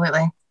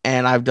 Absolutely.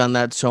 and I've done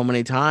that so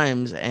many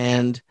times,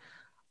 and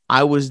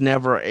I was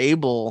never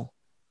able.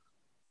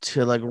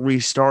 to like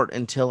restart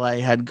until I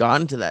had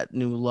gotten to that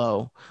new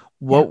low.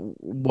 Yeah.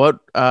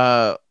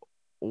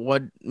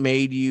 What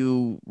made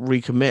you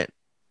recommit?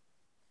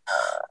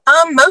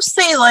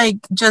 Mostly like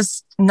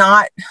just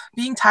not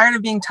being tired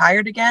of being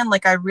tired again.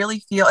 Like I really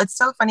feel it's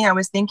so funny. I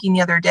was thinking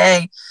the other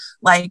day,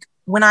 like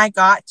when I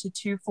got to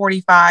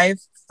 245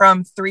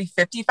 from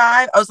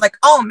 355, I was like,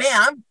 oh man,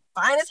 I'm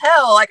fine as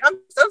hell. Like I'm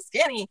so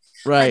skinny.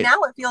 But Right.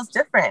 now it feels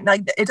different.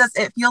 Like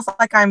it feels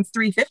like I'm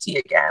 350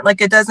 again.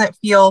 Like it doesn't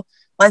feel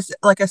less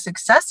like a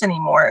success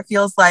anymore. It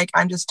feels like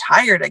I'm just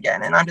tired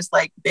again and I'm just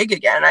like big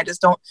again. I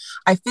just don't,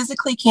 I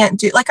physically can't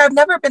do, like I've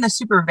never been a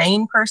super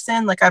vain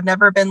person. Like I've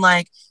never been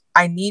like,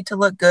 I need to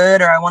look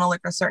good or I want to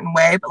look a certain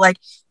way, but like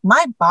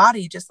my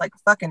body just like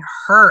fucking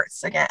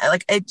hurts again.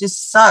 Like it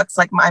just sucks.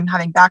 Like I'm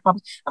having back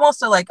problems. I'm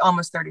also like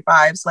almost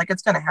 35, so like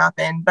it's gonna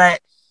happen. But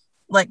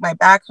like my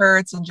back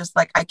hurts and just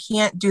like I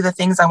can't do the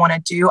things I want to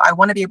do. I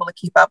want to be able to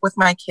keep up with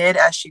my kid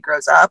as she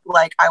grows up.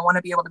 Like I want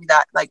to be able to be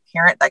that like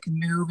parent that can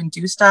move and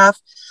do stuff.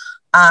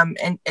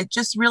 And it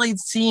just really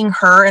seeing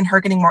her and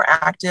her getting more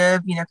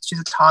active, you know, she's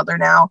a toddler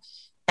now,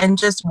 and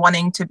just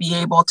wanting to be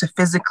able to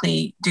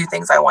physically do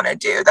things I want to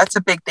do. That's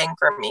a big thing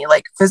for me.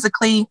 Like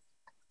physically,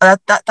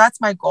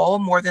 that's my goal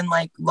more than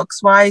like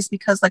looks wise,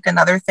 because like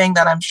another thing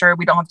that I'm sure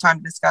we don't have time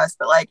to discuss,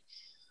 but like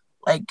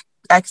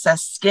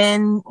excess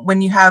skin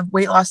when you have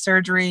weight loss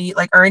surgery,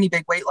 like or any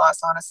big weight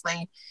loss,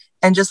 honestly.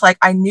 And just like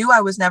I knew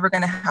I was never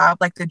going to have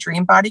like the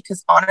dream body,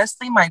 because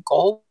honestly, my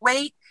goal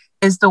weight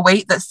is the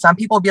weight that some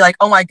people be like,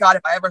 oh my God,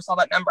 if I ever saw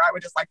that number, I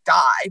would just like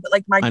die. But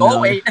like my I goal know.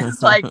 weight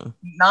is like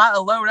not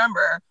a low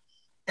number.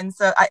 And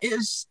so it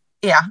was,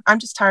 yeah, I'm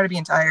just tired of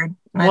being tired.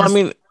 And I Well, I just,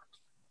 mean,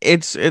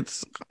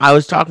 it's I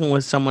was talking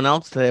with someone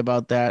else today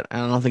about that,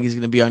 and I don't think he's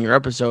going to be on your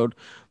episode,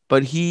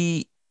 but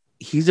he's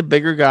a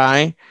bigger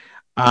guy,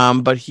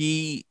 but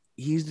he's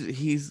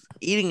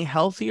eating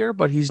healthier,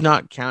 but he's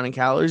not counting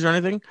calories or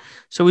anything.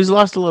 So he's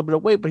lost a little bit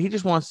of weight, but he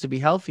just wants to be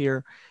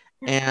healthier.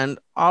 And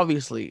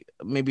obviously,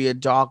 maybe a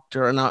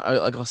doctor, and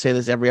like I'll say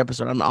this every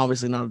episode, I'm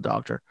obviously not a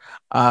doctor,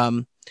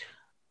 um,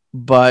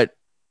 but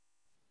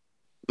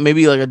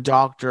maybe like a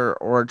doctor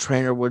or a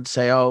trainer would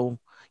say, "Oh,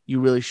 you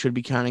really should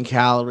be counting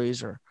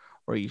calories, or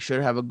you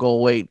should have a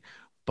goal weight."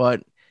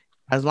 But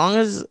as long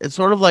as it's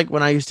sort of like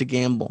when I used to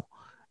gamble,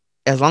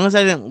 as long as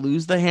I didn't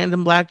lose the hand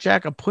in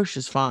blackjack, a push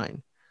is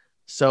fine.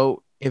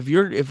 So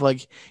if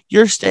like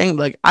you're staying,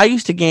 like I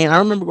used to gain, I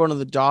remember going to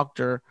the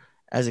doctor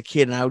as a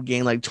kid and I would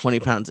gain like 20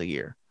 pounds a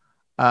year.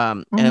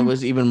 And it mm-hmm.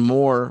 was even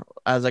more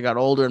as I got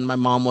older and my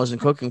mom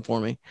wasn't cooking for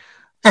me.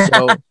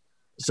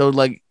 So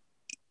like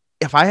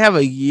if I have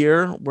a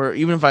year where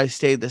even if I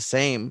stay the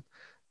same,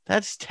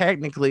 that's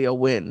technically a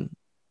win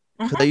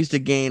because I Mm-hmm. used to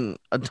gain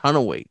a ton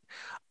of weight.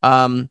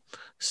 Um,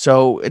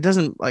 so it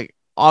doesn't like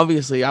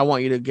obviously I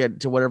want you to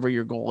get to whatever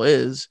your goal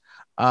is.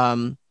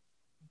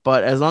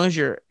 But as long as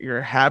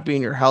you're happy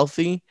and you're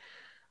healthy,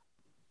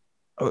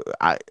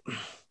 I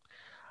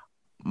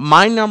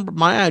my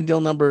ideal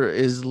number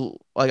is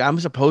like I'm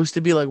supposed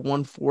to be like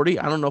 140.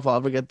 I don't know if I'll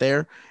ever get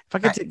there. If I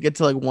Right, get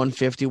to like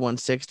 150,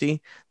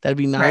 160, that'd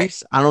be right.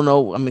 nice. I don't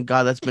know. I mean,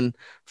 God, that's been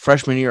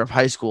freshman year of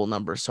high school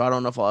numbers, so I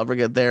don't know if I'll ever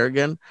get there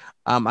again.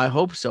 I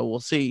hope so. We'll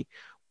see.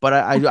 But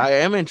I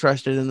am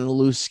interested in the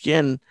loose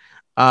skin,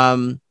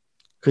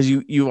 because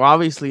you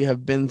obviously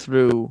have been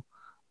through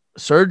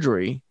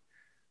surgery.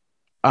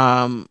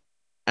 Um,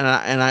 and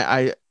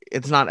I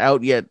it's not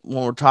out yet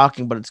when we're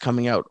talking, but it's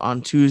coming out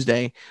on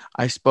Tuesday.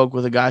 I spoke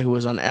with a guy who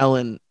was on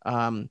Ellen.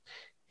 On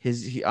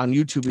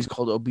YouTube, he's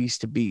called Obese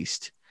to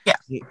Beast. Yeah,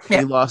 He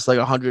yeah. lost like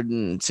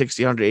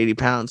 160, 180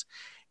 pounds,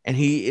 and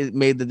he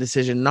made the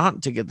decision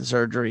not to get the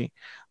surgery.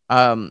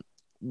 Um,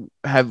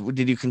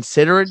 did you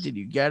consider it? Did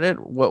you get it?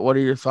 What are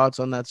your thoughts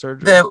on that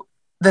surgery? The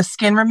the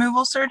skin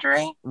removal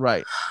surgery.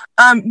 Right.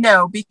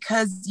 No,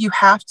 because you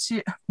have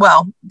to,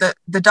 well,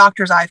 the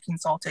doctors I've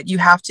consulted, you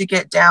have to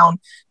get down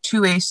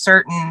to a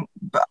certain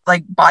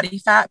like body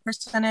fat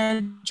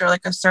percentage or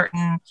like a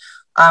certain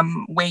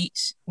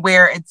weight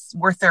where it's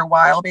worth their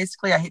while,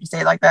 basically. I hate to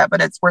say it like that,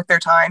 but it's worth their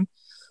time.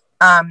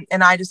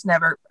 And I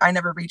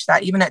never reached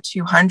that. Even at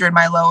 200,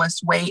 my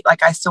lowest weight,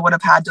 like I still would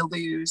have had to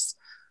lose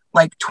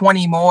like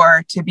 20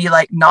 more to be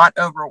like not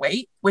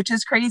overweight, which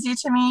is crazy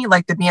to me.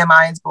 Like the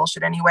BMI is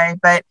bullshit anyway.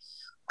 But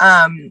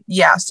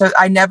yeah, so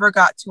I never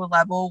got to a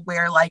level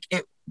where like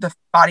the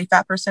body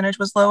fat percentage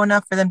was low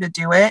enough for them to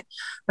do it.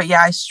 But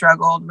yeah, I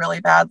struggled really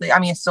badly. I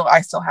mean,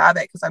 I still have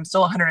it because I'm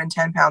still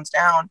 110 pounds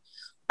down.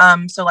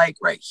 So like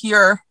right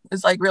here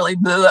is like really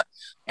bleh.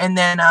 And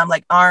then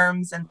like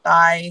arms and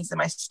thighs and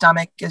my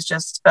stomach is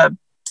just a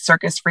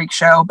circus freak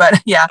show.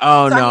 But yeah,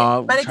 Oh so I mean,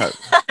 no,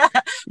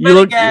 you but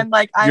look again,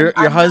 like your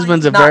I'm really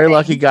husband's a not very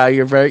lucky vain. guy.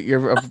 You're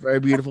a very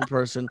beautiful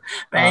person.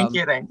 Thank Um,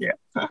 you, thank you.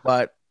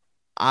 but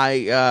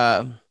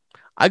I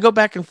I go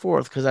back and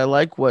forth because I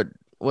like what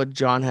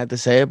John had to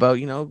say about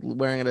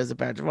wearing it as a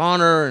badge of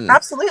honor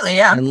Absolutely,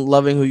 yeah. and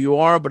loving who you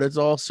are, but it's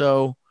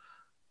also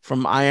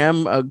from I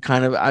am a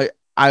kind of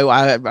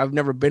I've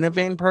never been a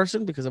vain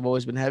person because I've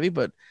always been heavy,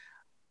 but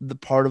the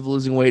part of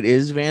losing weight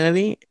is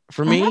vanity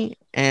for Mm-hmm. me,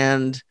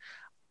 and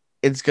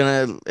it's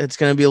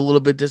gonna be a little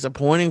bit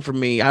disappointing for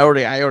me. I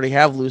already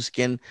have loose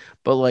skin,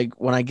 but like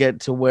when I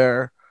get to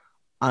where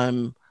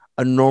I'm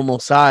a normal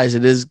size,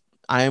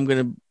 I am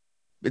gonna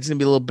it's gonna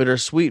be a little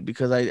bittersweet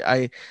because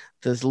I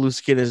this loose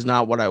skin is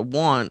not what I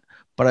want,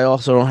 but I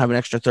also don't have an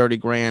extra 30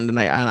 grand, and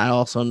I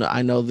also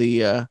I know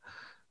the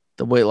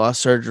weight loss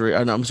surgery.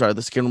 No, I'm sorry,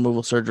 the skin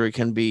removal surgery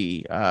can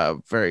be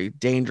very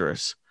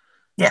dangerous.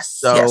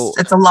 Yes, yes. So,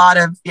 It's a lot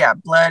of, yeah,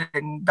 blood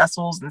and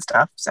vessels and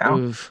stuff. So,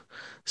 oof.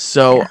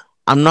 So yeah.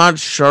 I'm not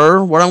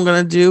sure what I'm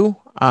gonna do.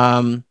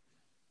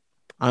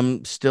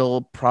 I'm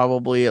still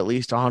probably at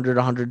least 100,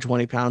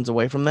 120 pounds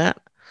away from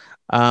that,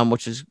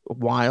 which is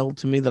wild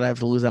to me that I have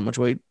to lose that much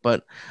weight.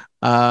 But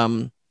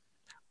um,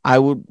 I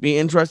would be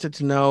interested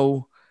to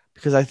know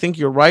because I think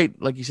you're right.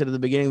 Like you said at the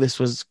beginning, this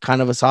was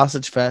kind of a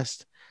sausage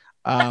fest.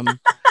 Um,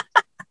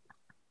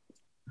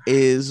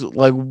 is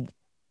like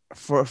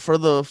for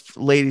the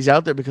ladies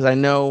out there because I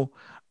know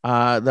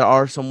there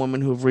are some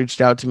women who've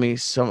reached out to me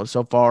so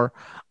far.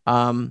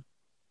 Um,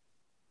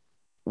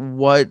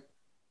 what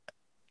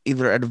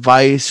either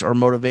advice or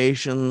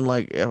motivation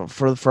like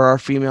for our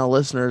female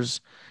listeners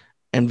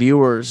and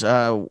viewers,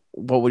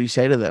 what would you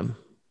say to them?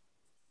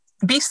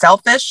 Be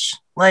selfish.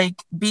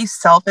 Like, be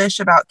selfish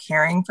about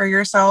caring for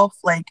yourself.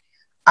 Like,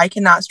 I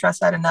cannot stress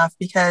that enough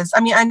because, I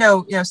mean, I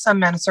know, some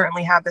men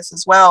certainly have this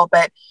as well,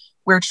 but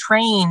we're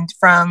trained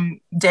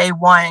from day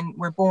one,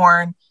 we're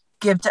born,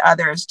 give to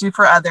others, do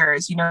for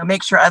others,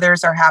 make sure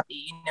others are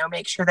happy,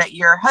 make sure that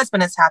your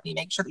husband is happy,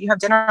 make sure that you have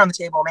dinner on the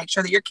table, make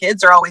sure that your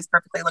kids are always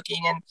perfectly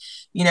looking.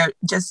 And,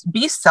 just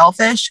be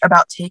selfish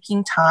about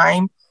taking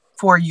time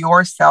for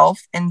yourself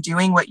and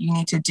doing what you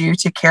need to do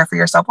to care for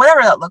yourself,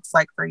 whatever that looks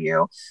like for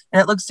you. And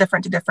it looks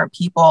different to different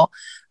people,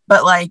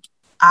 but like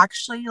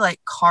actually like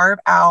carve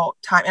out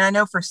time. And I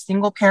know for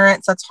single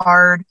parents, that's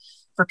hard.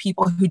 For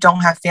people who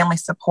don't have family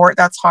support,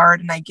 that's hard.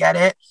 And I get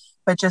it.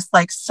 But just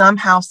like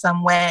somehow,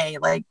 some way,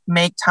 like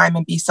make time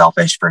and be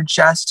selfish for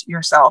just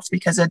yourself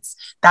because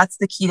that's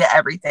the key to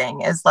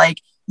everything is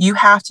like you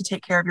have to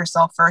take care of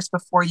yourself first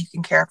before you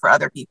can care for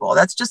other people.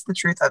 That's just the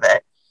truth of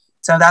it.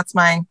 So that's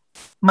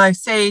my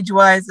sage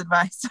wise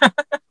advice.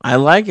 I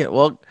like it.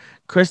 Well,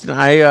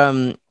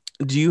 Kristen,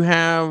 do you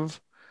have,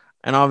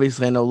 and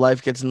obviously I know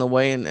life gets in the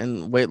way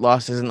and weight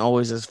loss isn't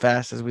always as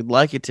fast as we'd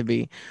like it to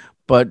be,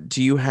 but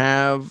do you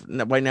have,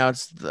 right now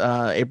it's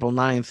April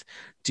 9th,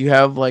 do you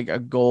have like a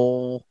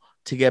goal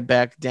to get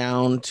back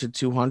down to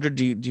 200?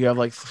 Do you have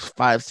like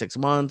 5, 6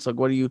 months? Like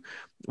what are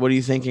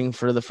you thinking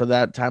for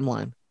that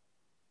timeline?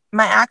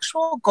 My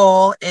actual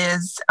goal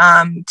is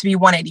to be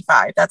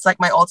 185. That's like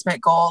my ultimate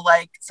goal.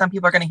 Like some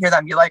people are going to hear that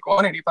and be like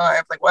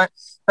 185, like what?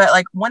 But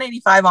like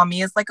 185 on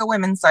me is like a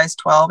women's size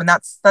 12, and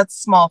that's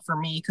small for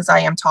me because I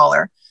am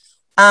taller.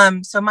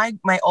 So my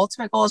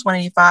ultimate goal is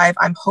 185.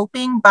 I'm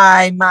hoping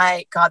by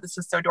my God, this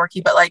is so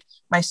dorky, but like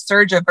my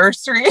surge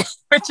anniversary,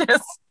 which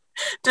is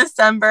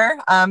December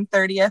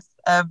 30th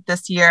of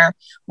this year,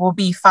 will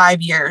be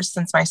 5 years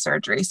since my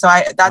surgery. So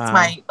I that's Wow.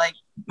 my like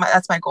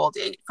that's my goal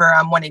date for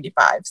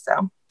 185.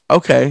 So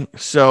Okay,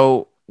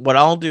 so what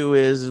I'll do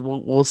is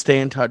we'll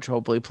stay in touch.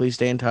 Hopefully, please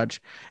stay in touch,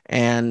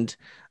 and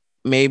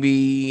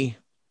maybe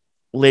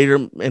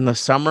later in the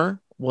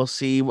summer we'll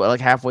see like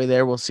halfway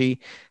there we'll see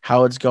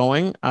how it's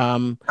going.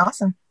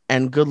 awesome.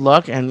 And good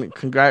luck and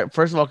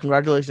first of all,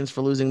 congratulations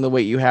for losing the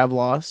weight you have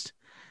lost.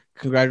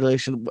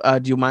 Congratulations.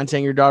 Do you mind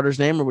saying your daughter's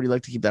name or would you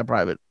like to keep that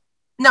private?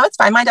 No, it's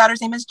fine. My daughter's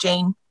name is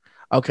Jane.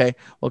 Okay.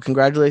 Well,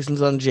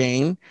 congratulations on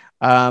Jane.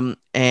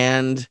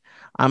 And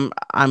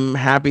I'm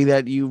happy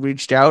that you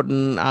reached out,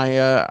 and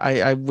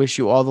I wish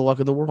you all the luck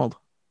in the world.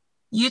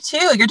 You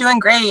too. You're doing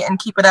great and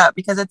keep it up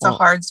because it's a Well,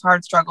 hard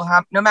struggle.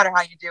 No matter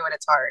how you do it,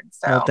 it's hard.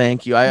 well, So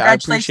thank you. I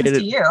congratulations appreciate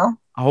to it. you.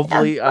 Yeah, of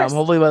course.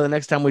 Hopefully by the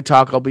next time we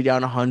talk, I'll be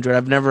down 100.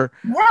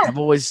 Yeah, I've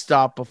always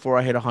stopped before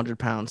I hit 100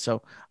 pounds.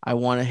 So I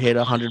want to hit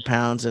 100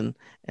 pounds and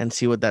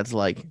see what that's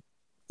like.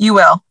 you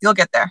will. You'll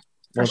get there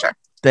for Well, sure.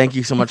 thank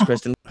you so much,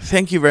 Kristen.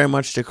 Thank you very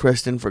much to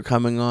Kristen for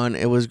coming on.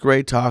 It was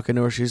great talking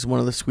to her. She's one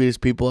of the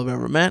sweetest people I've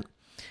ever met.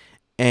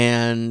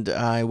 And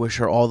I wish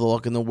her all the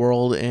luck in the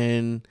world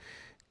in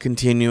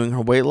continuing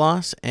her weight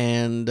loss.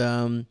 And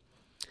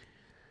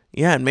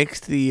yeah, it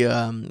makes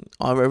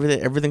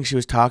everything she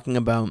was talking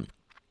about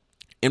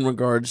in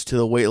regards to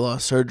the weight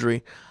loss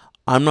surgery.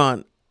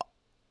 I've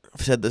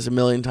said this a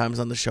million times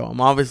on the show.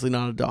 I'm obviously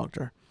not a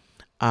doctor.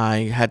 I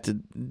had to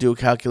do a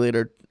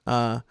calculator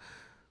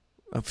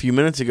a few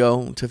minutes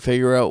ago to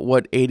figure out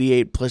what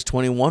 88 plus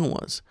 21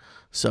 was.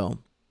 So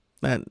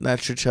that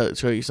should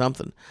show you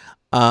something.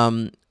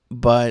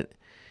 But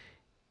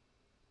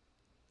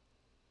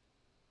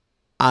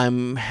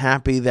I'm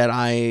happy that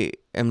I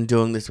am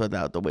doing this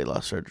without the weight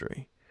loss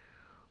surgery.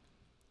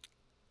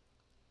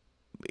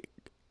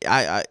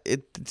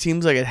 It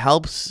seems like it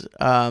helps.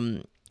 I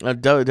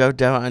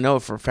know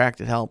for a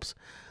fact it helps.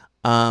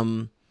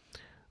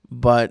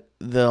 But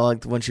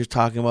when she was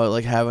talking about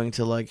like having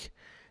to like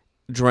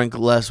drink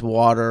less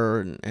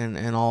water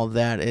and all of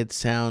that, it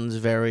sounds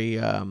very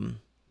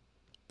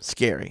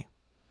scary.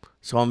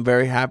 So I'm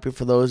very happy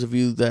for those of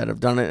you that have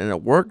done it and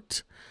it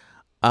worked.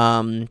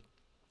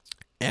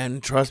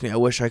 And trust me, I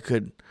wish I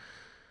could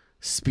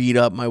speed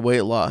up my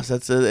weight loss. I'm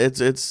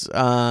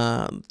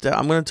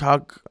gonna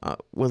talk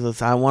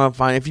with I want to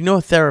find, if you know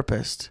a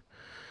therapist,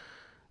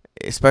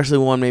 especially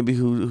one maybe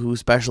who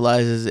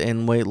specializes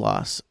in weight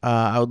loss.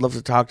 I would love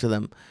to talk to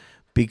them,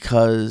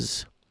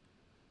 because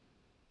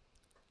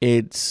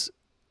I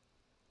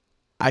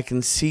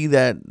can see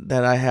that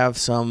I have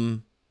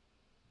some,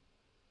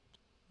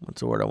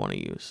 what's the word I want to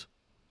use?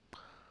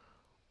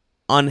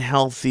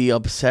 Unhealthy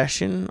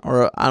obsession,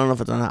 or I don't know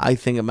if I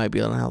think it might be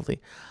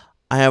unhealthy.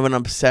 I have an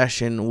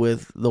obsession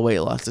with the weight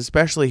loss,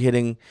 especially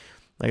hitting,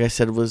 like I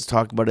said, was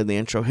talking about in the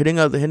intro, hitting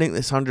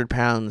this 100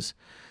 pounds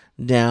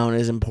down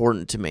is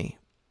important to me.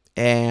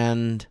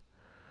 And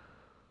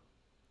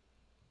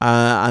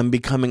I'm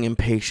becoming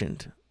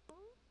impatient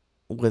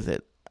with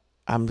it.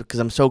 Because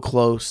I'm so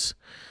close.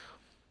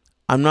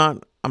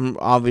 I'm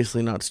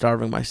obviously not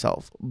starving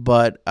myself,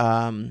 but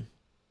I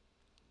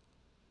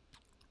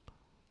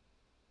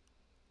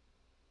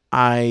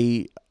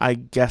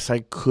guess I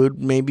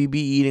could maybe be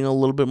eating a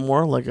little bit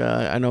more. Like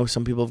I know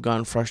some people have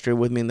gotten frustrated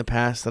with me in the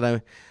past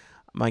that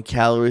my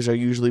calories are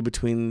usually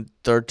between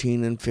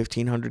 13 and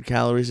 1,500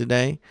 calories a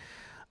day.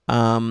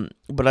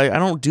 But I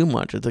don't do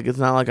much. It's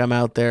not like I'm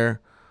out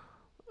there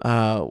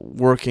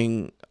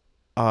working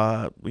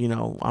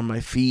on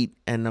my feet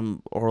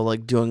or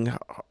like doing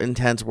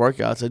intense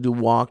workouts. I do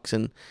walks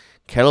and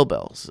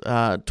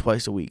kettlebells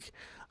twice a week,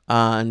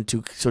 and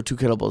two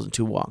kettlebells and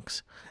 2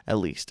 walks at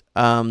least.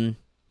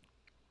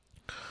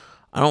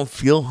 I don't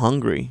feel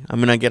hungry. I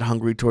mean, I get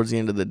hungry towards the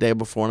end of the day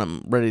before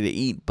I'm ready to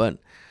eat, but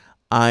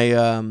I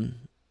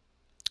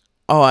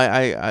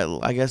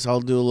guess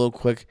I'll do a little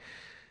quick.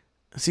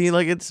 See,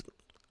 like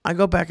I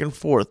go back and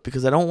forth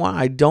because I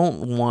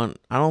don't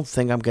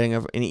think I'm getting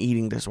an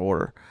eating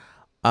disorder.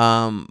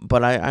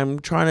 But I'm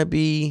trying to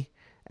be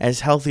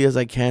as healthy as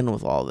I can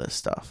with all this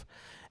stuff.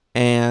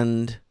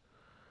 And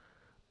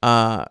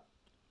I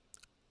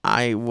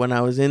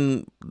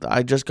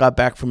just got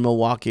back from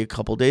Milwaukee a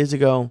couple days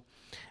ago,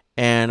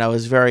 and I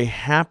was very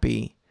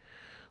happy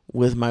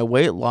with my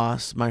weight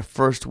loss my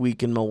first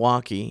week in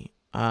Milwaukee.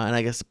 And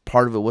I guess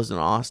part of it was in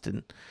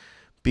Austin,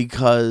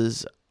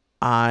 because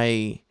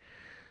I,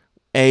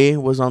 A,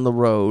 was on the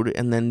road,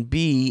 and then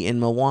B, in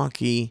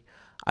Milwaukee,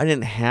 I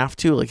didn't have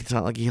to. Like, it's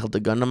not like he held a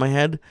gun to my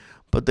head,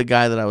 but the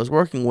guy that I was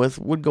working with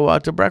would go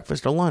out to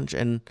breakfast or lunch,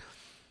 and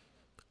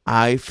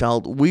I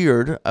felt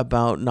weird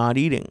about not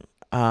eating.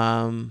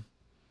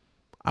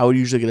 I would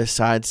usually get a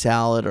side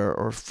salad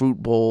or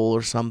fruit bowl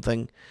or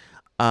something,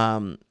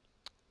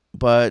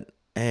 but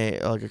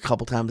like a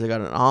couple times I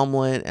got an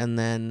omelet, and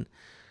then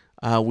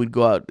we'd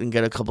go out and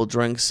get a couple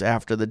drinks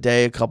after the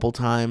day a couple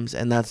times,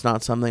 and that's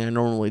not something I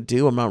normally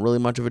do. I'm not really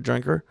much of a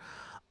drinker,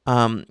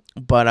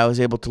 but I was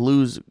able to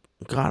lose,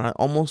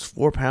 almost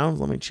 4 pounds.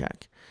 Let me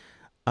check.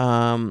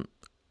 I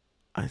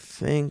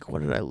think,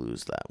 what did I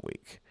lose that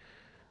week?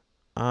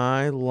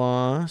 I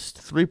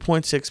lost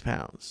 3.6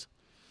 pounds.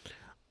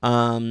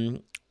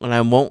 And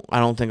I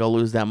don't think I'll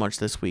lose that much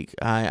this week.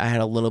 I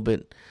had a little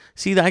bit.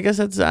 See, I guess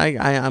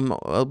I'm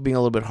being a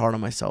little bit hard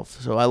on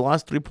myself. So I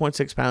lost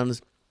 3.6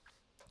 pounds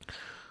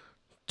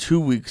 2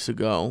 weeks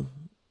ago.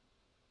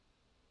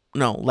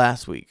 No,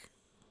 last week.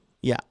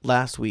 Yeah,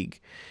 last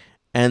week.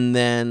 And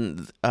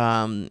then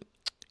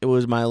it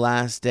was my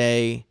last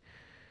day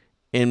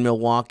in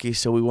Milwaukee,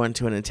 so we went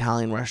to an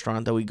Italian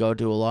restaurant that we go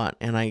to a lot,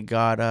 and I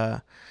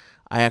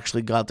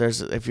actually got,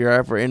 if you're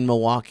ever in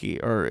Milwaukee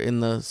or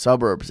in the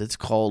suburbs, it's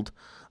called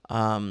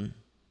the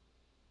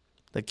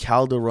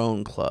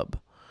Calderone Club,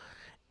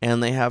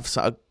 and they have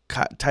a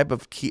type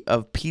of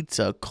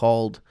pizza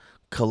called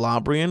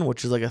Calabrian,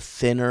 which is like a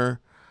thinner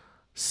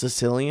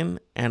Sicilian,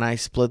 and I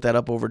split that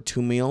up over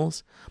 2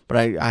 meals. But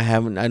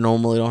I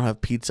normally don't have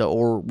pizza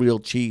or real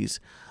cheese.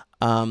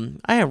 I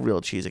have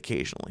real cheese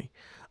occasionally.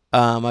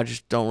 I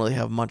just don't really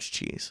have much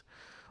cheese.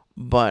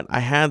 But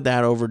I had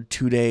that over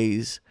 2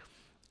 days,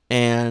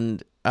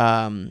 and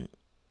I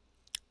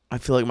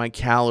feel like my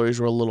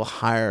calories were a little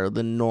higher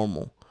than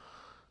normal.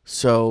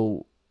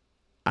 So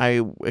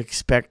I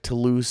expect to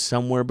lose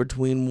somewhere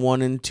between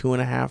 1 and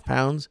 2.5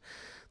 pounds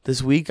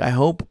this week. I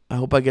hope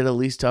I get at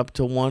least up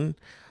to 1.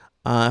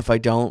 If I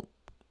don't,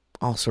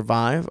 I'll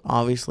survive,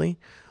 obviously.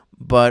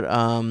 But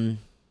I'm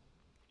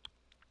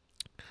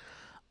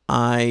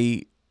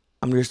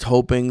just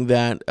hoping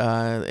that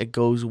it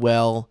goes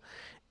well,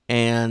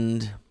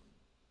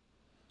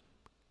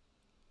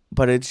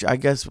 but I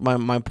guess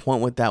my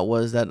point with that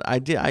was that I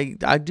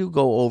do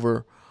go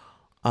over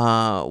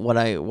what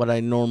I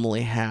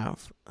normally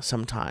have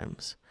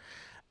sometimes,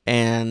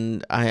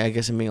 and I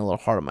guess I'm being a little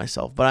hard on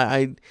myself. But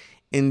I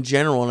in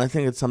general, and I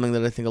think it's something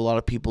that I think a lot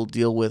of people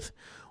deal with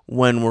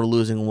when we're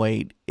losing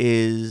weight,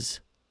 is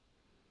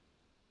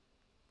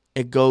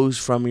it goes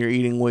from you're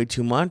eating way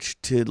too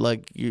much to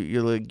like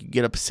you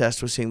get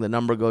obsessed with seeing the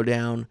number go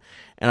down,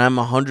 and I'm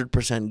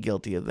 100%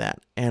 guilty of that,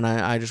 and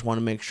I just want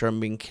to make sure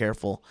I'm being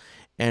careful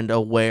and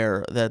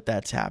aware that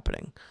that's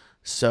happening.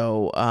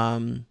 So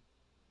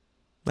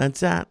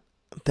that's that.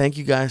 Thank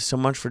you guys so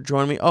much for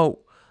joining me. Oh,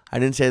 I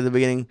didn't say it at the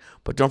beginning,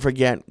 but don't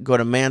forget, go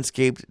to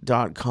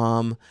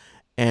manscaped.com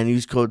and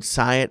use code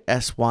SYATT,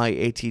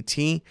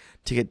 SYATT,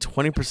 to get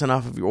 20%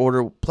 off of your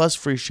order plus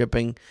free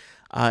shipping.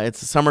 It's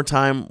the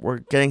summertime. We're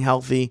getting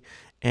healthy,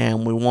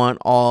 and we want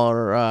all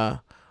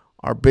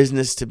our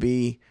business to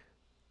be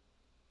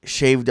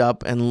shaved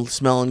up and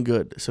smelling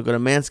good. So go to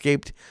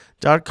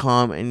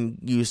manscaped.com and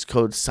use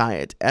code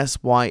SYATT,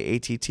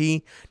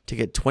 SYATT, to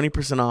get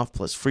 20% off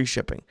plus free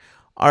shipping.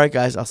 All right,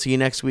 guys, I'll see you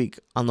next week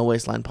on the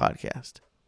Waistline Podcast.